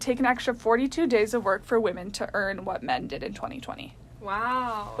estimate, it would take an extra 42 days of work for women to earn what men did in 2020.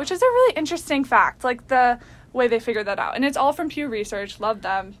 Wow. Which is a really interesting fact, like the way they figured that out. And it's all from Pew Research. Love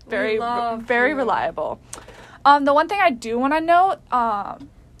them. Very reliable. The one thing I do want to note,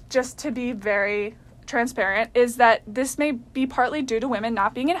 just to be very transparent, is that this may be partly due to women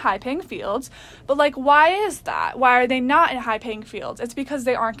not being in high-paying fields. But, like, why is that? Why are they not in high-paying fields? It's because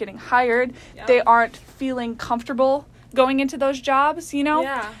they aren't getting hired. Yep. They aren't feeling comfortable going into those jobs, you know?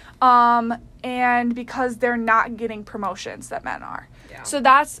 Yeah. And because they're not getting promotions that men are. Yeah. So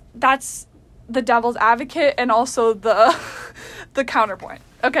that's the devil's advocate and also the counterpoint,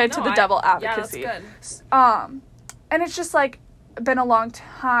 okay, to the devil advocacy. Yeah, that's good. And it's just, like, been a long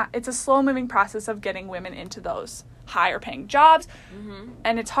time. It's a slow-moving process of getting women into those higher-paying jobs,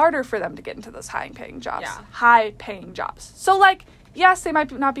 and it's harder for them to get into those high-paying jobs. Yeah. High-paying jobs. So, like, yes, they might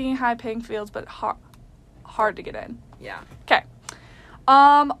not be in high-paying fields, but hard to get in. Yeah. Okay.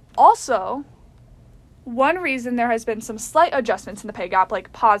 Also, one reason there has been some slight adjustments in the pay gap,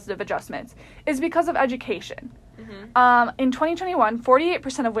 like positive adjustments, is because of education. In 2021,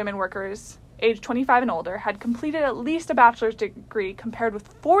 48% of women workers aged 25 and older had completed at least a bachelor's degree compared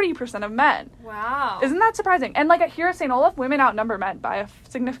with 40% of men. Wow. Isn't that surprising? And, like, here at St. Olaf, women outnumber men by a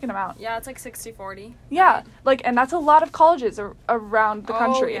significant amount. Yeah, it's like 60-40. Yeah. Right. Like, and that's a lot of colleges around the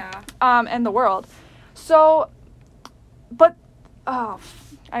country. And the world. So, but,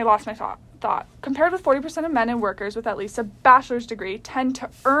 I lost my thought. Compared with 40% of men and workers with at least a bachelor's degree tend to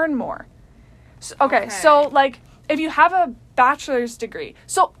earn more. So, okay, so, like, if you have a bachelor's degree,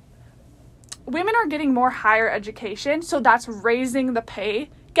 so women are getting more higher education, so that's raising the pay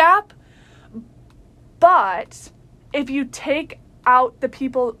gap, but if you take out the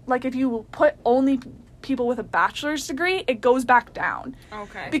people, like, if you put only people with a bachelor's degree, it goes back down.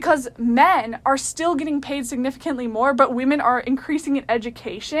 Okay. Because men are still getting paid significantly more, but women are increasing in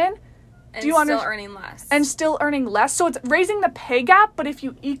education. And still earning less. And still earning less. So it's raising the pay gap, but if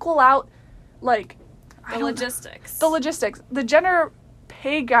you equal out, like... The logistics. The gender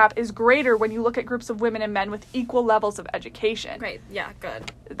pay gap is greater when you look at groups of women and men with equal levels of education. Great. Yeah,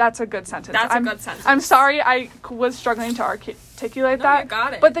 good. That's a good sentence. That's a good sentence. I'm sorry I was struggling to articulate that. No, you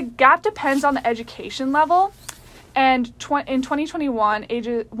got it. But the gap depends on the education level. And in 2021,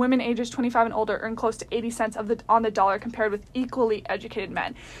 women ages 25 and older earn close to 80 cents on the dollar compared with equally educated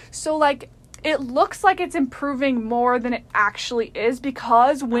men. So, like, it looks like it's improving more than it actually is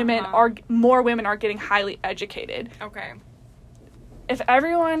because more women are getting highly educated. Okay. If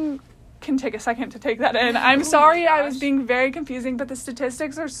everyone can take a second to take that in. I'm sorry I was being very confusing, but the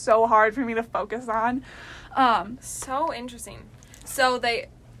statistics are so hard for me to focus on. So interesting. So they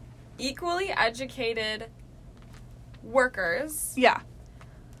equally educated workers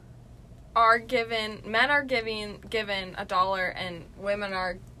are given $1 and women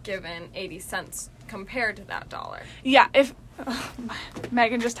are given 80 cents compared to that dollar. Yeah, if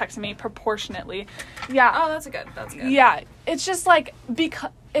Megan just texted me proportionately. Yeah. Oh, that's good. Yeah, it's just like because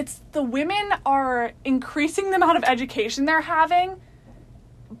it's the women are increasing the amount of education they're having,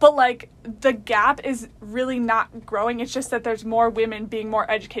 but like the gap is really not growing. It's just that there's more women being more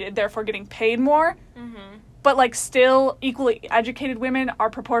educated, therefore getting paid more. Mm-hmm. But like still equally educated women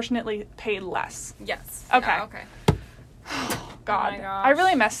are proportionately paid less. Yes. Okay. Yeah, okay. God, oh my gosh. I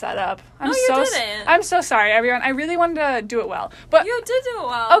really messed that up. You didn't. I'm so sorry, everyone. I really wanted to do it well, but you did do it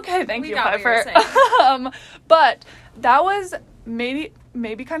well. Okay, thank you, Piper. But that was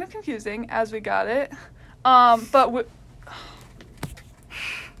maybe kind of confusing as we got it. But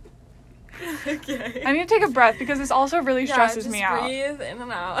okay. I need to take a breath because this also really stresses me out. Breathe in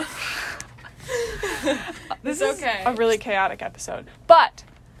and out. This is a really chaotic episode, but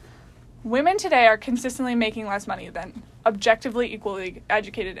women today are consistently making less money than objectively equally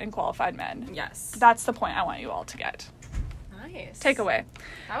educated and qualified men. Yes. That's the point I want you all to get. Nice. Takeaway.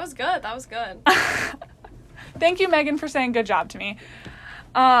 That was good. Thank you, Megan, for saying good job to me.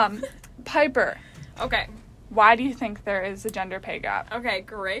 Piper. Okay. Why do you think there is a gender pay gap? Okay,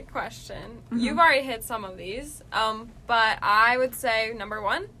 great question. Mm-hmm. You've already hit some of these, but I would say, number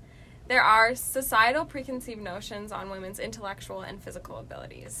one, there are societal preconceived notions on women's intellectual and physical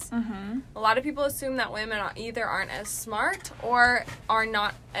abilities. Mm-hmm. A lot of people assume that women either aren't as smart or are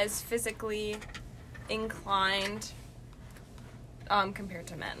not as physically inclined compared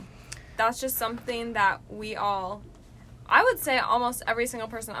to men. That's just something that I would say almost every single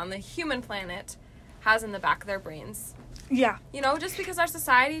person on the human planet has in the back of their brains. Yeah. You know, just because our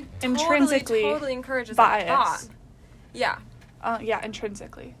society totally encourages biased. that thought. Yeah.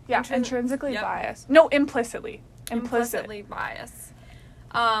 Intrinsically. Yeah, intrinsically biased. No, implicitly. Implicitly biased.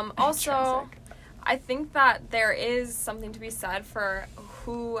 Also, I think that there is something to be said for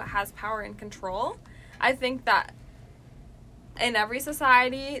who has power and control. I think that in every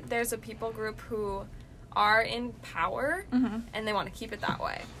society, there's a people group who are in power, and they want to keep it that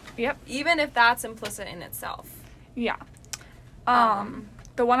way. Yep. Even if that's implicit in itself. Yeah.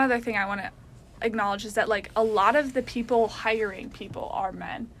 The one other thing I want to acknowledge is that, like, a lot of the people hiring people are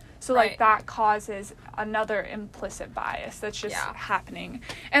men. So, like, that causes another implicit bias that's just happening.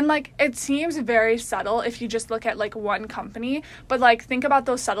 And, like, it seems very subtle if you just look at, like, one company. But, like, think about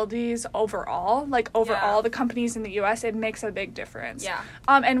those subtleties overall. Like, overall, the companies in the U.S., it makes a big difference. Yeah.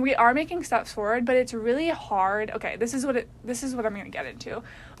 And we are making steps forward, but it's really hard. Okay, this is what I'm going to get into.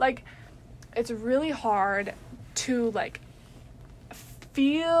 Like, it's really hard to, like,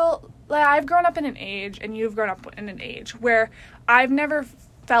 feel... Like, I've grown up in an age, and you've grown up in an age, where I've never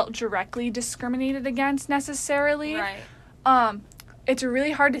felt directly discriminated against necessarily. Right. It's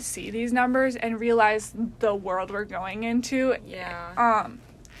really hard to see these numbers and realize the world we're going into. Yeah.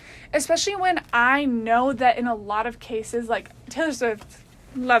 Especially when I know that in a lot of cases, like, Taylor Swift,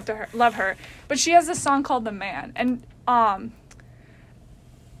 love her, but she has this song called The Man, and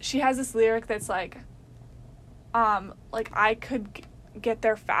she has this lyric that's like I could get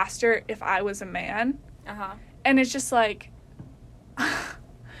there faster if I was a man. And it's just like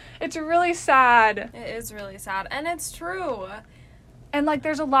it's really sad. It is really sad, and it's true. And like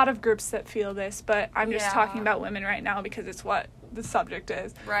there's a lot of groups that feel this, but I'm just talking about women right now because it's what the subject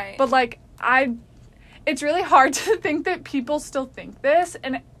is. Right. But like it's really hard to think that people still think this,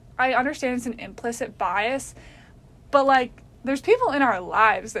 and I understand it's an implicit bias, but like there's people in our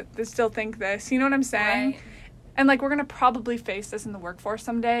lives that still think this, you know what I'm saying? Right. And, like, we're going to probably face this in the workforce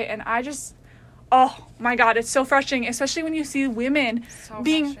someday, and oh my God, it's so frustrating, especially when you see women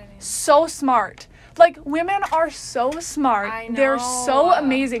being frustrating. so smart. Like, women are so smart. I know. They're so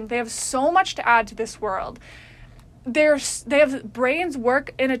amazing. They have so much to add to this world. They have brains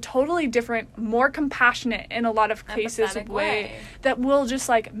work in a totally different, more compassionate in a lot of cases way that will just,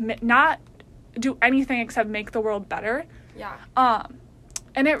 like, not do anything except make the world better. Yeah.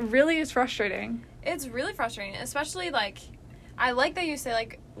 And it really is frustrating. It's really frustrating, especially, like, I like that you say,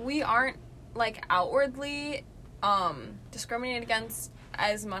 like, we aren't, like, outwardly discriminated against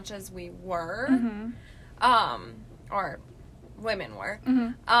as much as we were, or women were,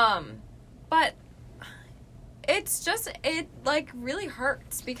 but it's just, it, like, really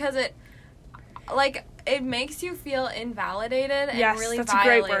hurts because it, like, it makes you feel invalidated and really that's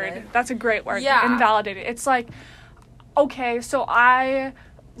violated. a great word. That's a great word. Yeah. Invalidated. It's like, okay, so I,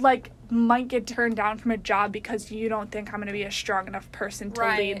 like, might get turned down from a job because you don't think I'm going to be a strong enough person to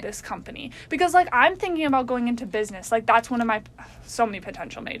lead this company. Because, like, I'm thinking about going into business. Like, that's one of my, so many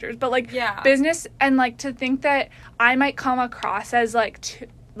potential majors. But, like, business, and, like, to think that I might come across as, like,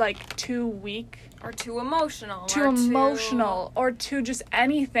 too weak. Or too emotional. Or too just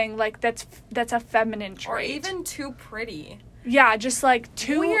anything, like, that's a feminine trait. Or even too pretty. Yeah, just, like,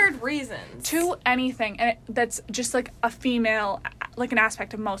 too... weird reasons. Too anything. And that's just, like, a female, like, an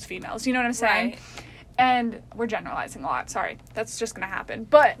aspect of most females. You know what I'm saying? Right. And we're generalizing a lot. Sorry. That's just gonna happen.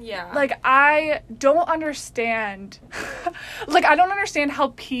 But, yeah. like, I don't understand... like, I don't understand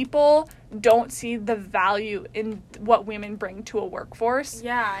how people don't see the value in what women bring to a workforce.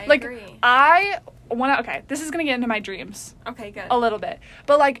 Yeah, I agree. Okay, this is gonna get into my dreams. Okay, good. A little bit.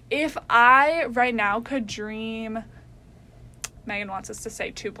 But, like, if I, right now, could dream... Megan wants us to say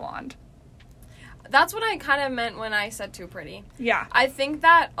too blonde. That's what I kind of meant when I said too pretty. Yeah. I think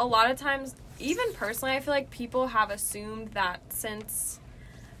that a lot of times, even personally, I feel like people have assumed that since...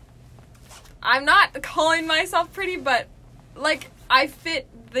 I'm not calling myself pretty, but, like, I fit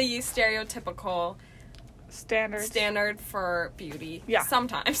the stereotypical... standard for beauty. Yeah.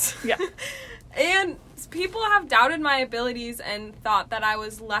 Sometimes. Yeah. And people have doubted my abilities and thought that I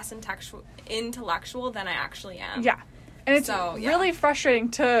was less intellectual than I actually am. Yeah. And it's really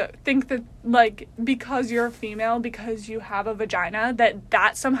frustrating to think that, like, because you're a female, because you have a vagina,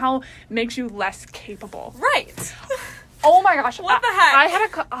 that somehow makes you less capable. Right. Oh my gosh. What the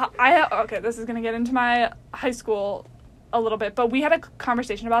heck? Okay, this is going to get into my high school a little bit, but we had a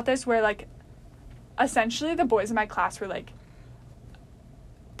conversation about this where, like, essentially the boys in my class were, like,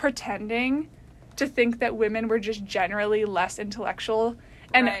 pretending to think that women were just generally less intellectual.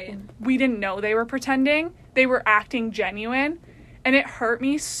 And we didn't know they were pretending. They were acting genuine. And it hurt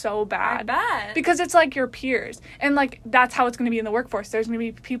me so bad. I bet. Because it's like your peers. And, like, that's how it's going to be in the workforce. There's going to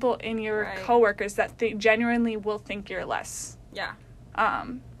be people in your coworkers that they genuinely will think you're less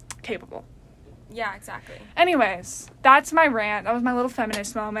capable. Yeah, exactly. Anyways, that's my rant. That was my little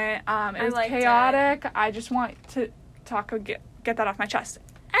feminist moment. It was chaotic. I just want to get that off my chest.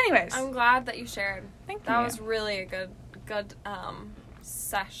 Anyways. I'm glad that you shared. Thank you. That was really a good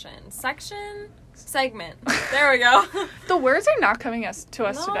segment. There we go. The words are not coming to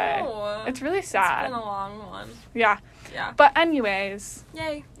us today. It's really sad. It's been a long one. Yeah. Yeah. But anyways.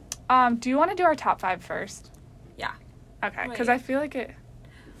 Yay. Do you want to do our top 5 first? Yeah. Okay, because I feel like it...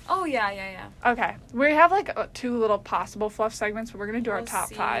 Oh, yeah. Okay. We have, like, 2 little possible fluff segments, but we're going to do our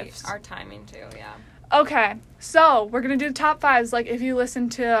top 5s. Our timing, too, yeah. Okay. So, we're going to do the top 5s, like, if you listen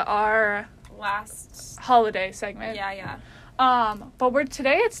to our... last... holiday segment. Yeah. But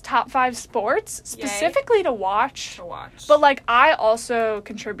today it's top 5 sports, specifically to watch. But, like, I also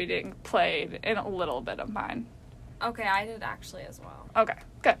played in a little bit of mine. Okay, I did actually as well. Okay,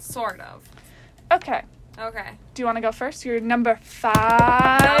 good. Sort of. Okay. Do you want to go first? You're number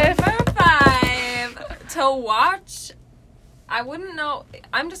 5. Number 5. To watch, I wouldn't know.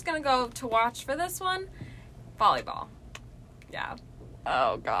 I'm just going to go to watch for this one. Volleyball. Yeah.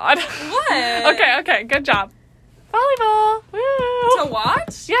 Oh, God. What? Okay, good job. Volleyball. Woo. To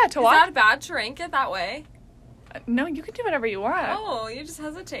watch? Yeah, to watch. Is that bad to rank it that way? No, you can do whatever you want. Oh, you just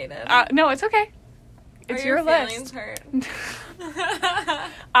hesitated. No, it's okay. It's your list. Feelings hurt?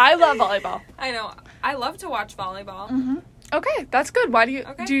 I love volleyball. I know. I love to watch volleyball. Mm-hmm. Okay, that's good. Why do you...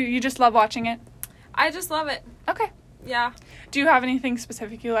 Okay. Do you just love watching it? I just love it. Okay. Yeah. Do you have anything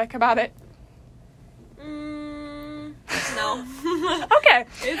specific you like about it? No. Okay.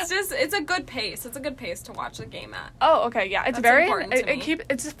 It's a good pace. It's a good pace to watch the game at. Oh, okay. Yeah, it's That's very important to me.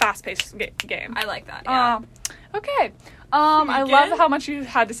 It's a fast-paced game. I like that. Yeah. Okay. I love how much you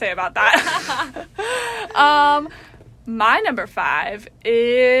had to say about that. My number 5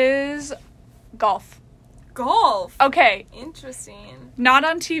 is golf. Golf. Okay. Interesting. Not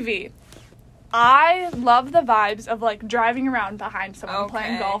on TV. I love the vibes of, like, driving around behind someone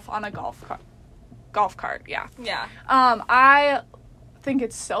playing golf on a golf cart, yeah. Yeah. I think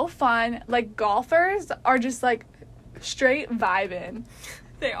it's so fun. Like, golfers are just, like, straight vibing.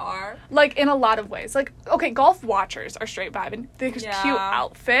 They are. Like, in a lot of ways. Like, okay, golf watchers are straight vibing. There's cute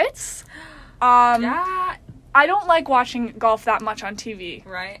outfits. Yeah. I don't like watching golf that much on TV.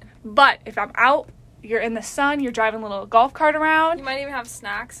 Right. But if I'm out, you're in the sun, you're driving a little golf cart around. You might even have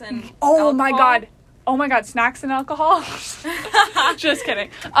snacks and alcohol. My god, snacks and alcohol. Just kidding.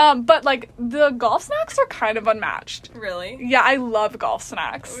 But, like, the golf snacks are kind of unmatched. Really? Yeah, I love golf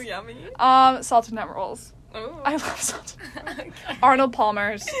snacks. Oh, yummy. Salted nut rolls. Ooh. I love salted nut rolls. Okay. Arnold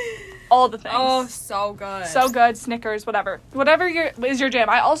Palmer's. All the things. Oh, so good. So good. Snickers, whatever. Whatever is your jam.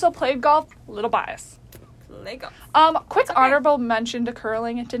 I also played golf. Little bias. Lego. Quick honorable mention to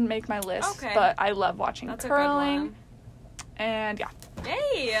curling. It didn't make my list, but I love watching curling. That's a good one. And yeah.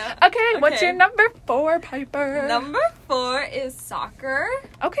 Yay! Okay, what's your number 4, Piper? Number 4 is soccer.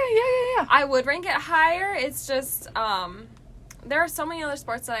 Okay, yeah. I would rank it higher. It's just, there are so many other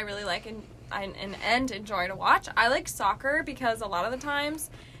sports that I really like and enjoy to watch. I like soccer because a lot of the times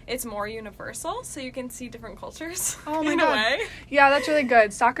it's more universal, so you can see different cultures. Oh my god. Way. Yeah, that's really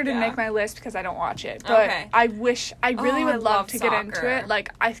good. Soccer didn't make my list because I don't watch it, but I really would love to get into it. Like,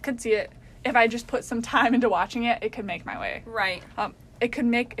 I could see it. If I just put some time into watching it, it could make my way. Right. It could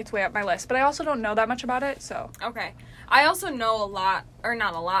make its way up my list, but I also don't know that much about it, so. Okay. I also know a lot, or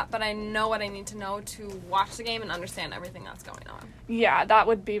not a lot, but I know what I need to know to watch the game and understand everything that's going on. Yeah, that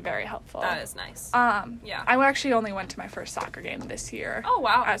would be very helpful. That is nice. Yeah. I actually only went to my first soccer game this year. Oh,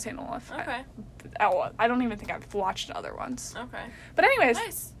 wow. At St. Olaf. Okay. I don't even think I've watched other ones. Okay. But anyways.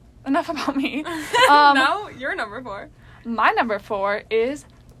 Nice. Enough about me. Now, you're number 4. My number 4 is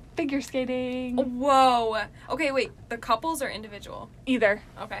figure skating. Whoa. Okay, wait. The couples or individual? Either.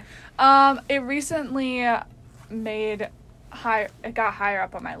 Okay. It recently it got higher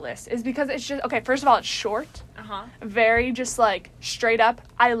up on my list is because it's just, okay, first of all, it's short. Very just, like, straight up.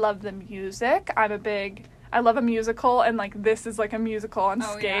 I love the music. I love a musical, and, like, this is, like, a musical on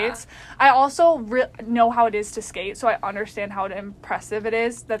skates. Yeah. I also know how it is to skate, so I understand how impressive it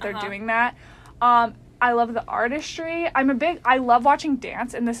is that they're doing that. I love the artistry. I love watching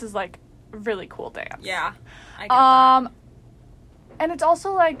dance, and this is, like, really cool dance. Yeah, I get that. And it's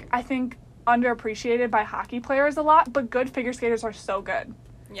also, like, I think underappreciated by hockey players a lot, but good figure skaters are so good.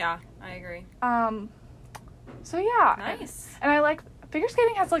 Yeah, I agree. So yeah. Nice. And I like, figure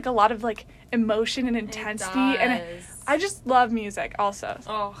skating has, like, a lot of, like, emotion and intensity, and I just love music also.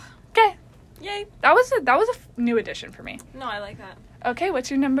 Oh. Okay. Yay. That was a new addition for me. No, I like that. Okay, what's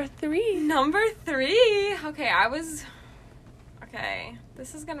your number 3? Number 3. Okay,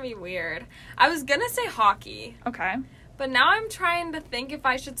 this is gonna be weird. I was gonna say hockey. Okay. But now I'm trying to think if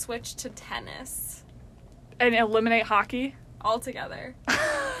I should switch to tennis. And eliminate hockey? Altogether.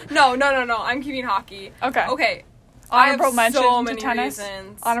 No. I'm keeping hockey. Okay. Honorable mention to tennis.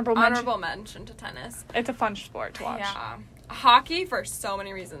 Reasons. Honorable mention to tennis. It's a fun sport to watch. Yeah. Hockey for so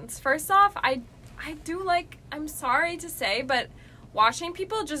many reasons. First off, I do like, I'm sorry to say, but watching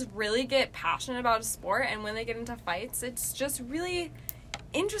people just really get passionate about a sport, and when they get into fights, it's just really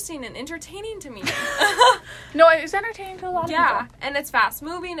interesting and entertaining to me. No, it's entertaining to a lot of people. Yeah, and it's fast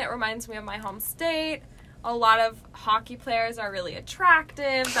moving. It reminds me of my home state. A lot of hockey players are really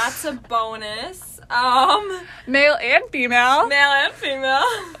attractive. That's a bonus. Male and female.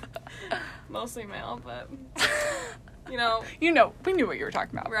 Mostly male, but we knew what you were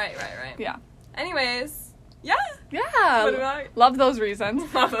talking about. Right. Yeah. Anyways, yeah. Yeah. What about? Love those reasons.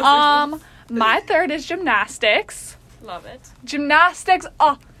 My 3rd is gymnastics. Love it. Gymnastics,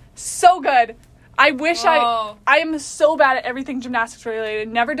 so good. I wish I am so bad at everything gymnastics related.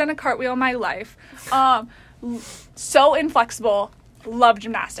 Never done a cartwheel in my life. So inflexible. Love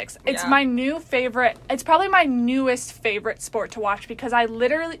gymnastics. It's my new favorite. It's probably my newest favorite sport to watch because I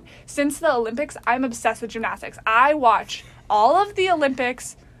literally, since the Olympics, I'm obsessed with gymnastics. I watch all of the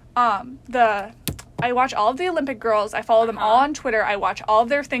Olympics. I watch all of the Olympic girls. I follow them all on Twitter. I watch all of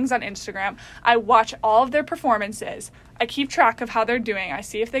their things on Instagram. I watch all of their performances. I keep track of how they're doing. I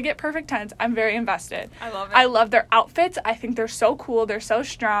see if they get perfect 10s. I'm very invested. I love it. I love their outfits. I think they're so cool. They're so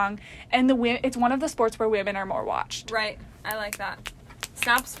strong. And it's one of the sports where women are more watched. Right. I like that.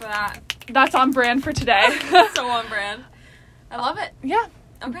 Snaps for that. That's on brand for today. So on brand. I love it. Yeah.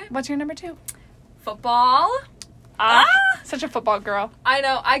 Okay. What's your number 2? Football. Such a football girl. I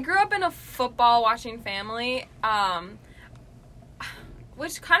know. I grew up in a football watching family,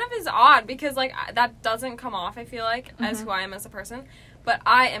 which kind of is odd because, like, that doesn't come off, I feel like, as who I am as a person. But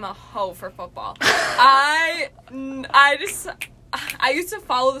I am a hoe for football. I I used to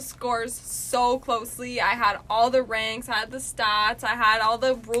follow the scores so closely. I had all the ranks, I had the stats, I had all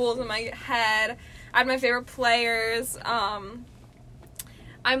the rules in my head. I had my favorite players. I'm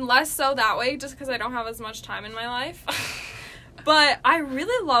less so that way just because I don't have as much time in my life. But I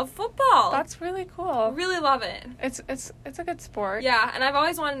really love football. That's really cool. Really love it. It's a good sport. Yeah, and I've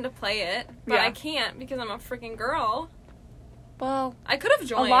always wanted to play it, but Yeah. I can't because I'm a freaking girl. Well, I could have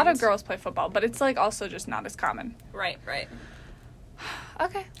joined. a lot of girls play football, but it's, like, also just not as common. Right.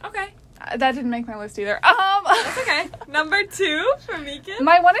 Okay. That didn't make my list either. That's okay. Number 2 for Meekin.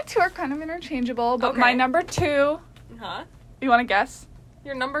 My 1 and 2 are kind of interchangeable, but Okay. my number 2, Huh? you want to guess?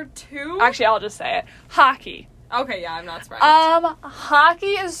 Your number 2? Actually, I'll just say it. Hockey. Okay, yeah, I'm not surprised.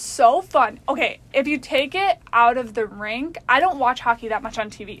 Hockey is so fun. Okay, if you take it out of the rink, I don't watch hockey that much on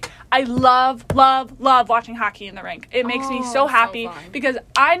TV. I love watching hockey in the rink. It makes me so happy fun. because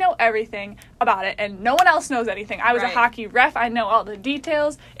I know everything about it and no one else knows anything. I was a Right. hockey ref. I know all the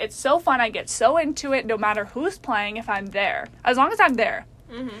details. It's so fun. I get so into it no matter who's playing if I'm there. As long as I'm there.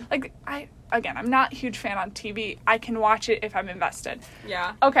 Mm-hmm. Like, I'm not a huge fan on TV. I can watch it if I'm invested.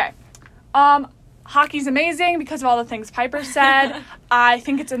 Yeah. Okay. Hockey's amazing because of all the things Piper said. I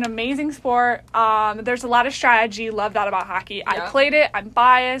think it's an amazing sport. There's a lot of strategy. Love that about hockey. Yep. I played it. I'm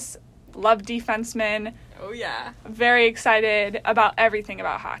biased. Love defensemen. Oh, yeah. Very excited about everything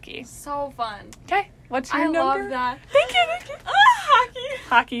about hockey. So fun. Okay. What's your I number? love that. Thank you. Hockey.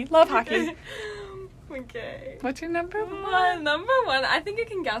 Hockey. Love hockey. Okay. What's your number 1? Number 1. I think you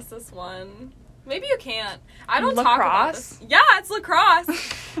can guess this one. Maybe you can't. I don't talk about Lacrosse? this. Yeah, it's lacrosse.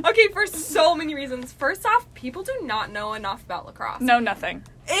 Okay, for so many reasons. First off, people do not know enough about lacrosse. No, nothing.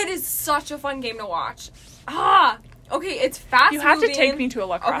 It is such a fun game to watch. Okay, it's fast moving. You have to take me to a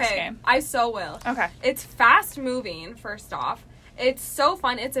lacrosse game. I so will. Okay. It's fast moving, first off. It's so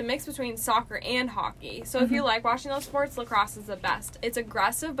fun. It's a mix between soccer and hockey. So if you like watching those sports, lacrosse is the best. It's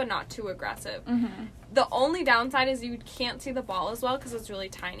aggressive, but not too aggressive. Mm-hmm. The only downside is you can't see the ball as well because it's really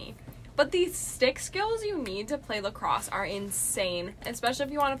tiny. But the stick skills you need to play lacrosse are insane, especially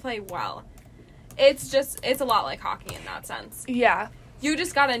if you want to play well. It's a lot like hockey in that sense. Yeah. You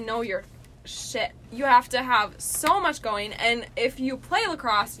just gotta know your shit. You have to have so much going, and if you play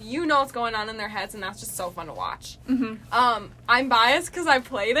lacrosse, you know what's going on in their heads, and that's just so fun to watch. Mm-hmm. I'm biased because I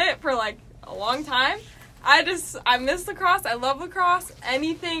played it for, like, a long time. I miss lacrosse. I love lacrosse.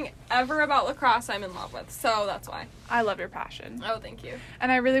 Anything ever about lacrosse I'm in love with. So that's why. I love your passion. Oh, thank you.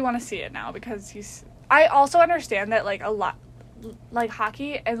 And I really want to see it now because I also understand that, like, a lot, like,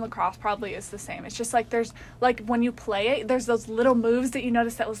 hockey and lacrosse probably is the same. It's just, like, there's, like, when you play it, there's those little moves that you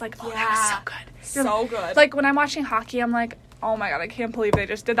notice that was like, oh, that was so good. So good. Like, when I'm watching hockey, I'm like, oh my god, I can't believe they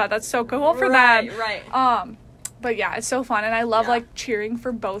just did that. That's so cool for them. Right. But yeah, it's so fun, and I love, like, cheering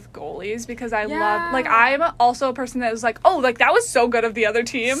for both goalies because I love, like, I'm also a person that is like, oh, like, that was so good of the other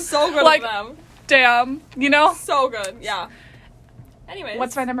team. So good like, of them. Damn, you know? So good, yeah. Anyways.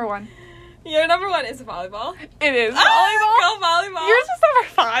 What's my number 1? Your number 1 is volleyball. It is volleyball. volleyball. Go volleyball. Yours is number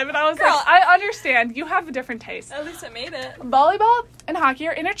 5, and I was Girl. like, I understand. You have a different taste. At least I made it. Volleyball and hockey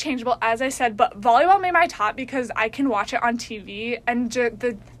are interchangeable, as I said, but volleyball made my top because I can watch it on TV, and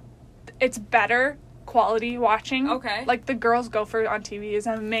it's better quality watching. Okay. Like, the girls go for it on TV is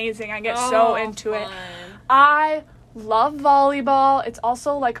amazing. I get so into fun. it. I love volleyball. It's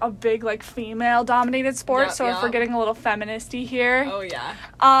also, like, a big, like, female-dominated sport, Yep, so if yep. we're getting a little feministy here. Oh, yeah.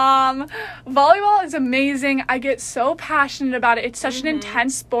 Volleyball is amazing. I get so passionate about it. It's such an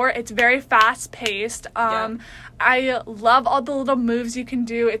intense sport. It's very fast-paced. I love all the little moves you can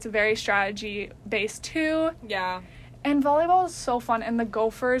do. It's very strategy-based, too. Yeah. And volleyball is so fun, and the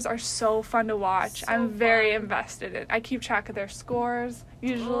Gophers are so fun to watch. So I'm very fun. invested in it. I keep track of their scores,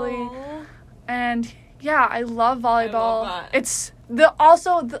 usually. Aww. And, yeah, I love volleyball. I love that. It's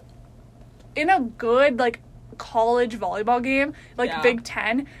in a good, like, college volleyball game, like Yeah. Big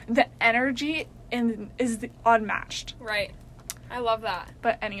Ten, the energy is unmatched. Right. I love that.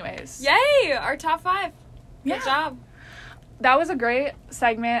 But anyways. Yay! Our top 5. Yeah. Good job. That was a great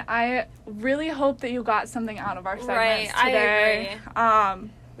segment. I really hope that you got something out of our segments today. I agree.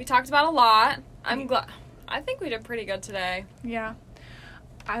 We talked about a lot. I'm glad. I think we did pretty good today. Yeah.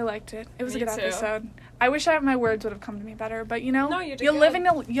 I liked it. It was Me a good too. episode. I wish my words would have come to me better, but you know, No, you did you good. live and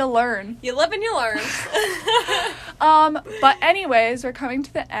you learn. You live and you learn. But anyways, we're coming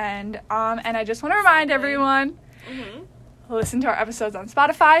to the end. And I just want to remind everyone, listen to our episodes on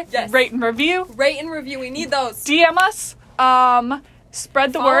Spotify. Yes. Rate and review. Rate and review. We need those. DM us.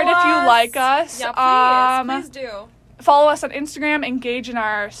 Spread the Follow word if you us. like us. Yeah, please do. Follow us on Instagram. Engage in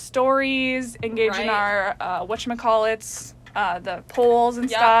our stories. Engage in Right. our whatchamacallits. the polls and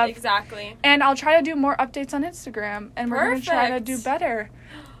stuff. Exactly. And I'll try to do more updates on Instagram, and we're going to try to do better.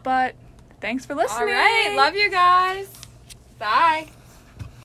 But thanks for listening. All right. Love you guys. Bye.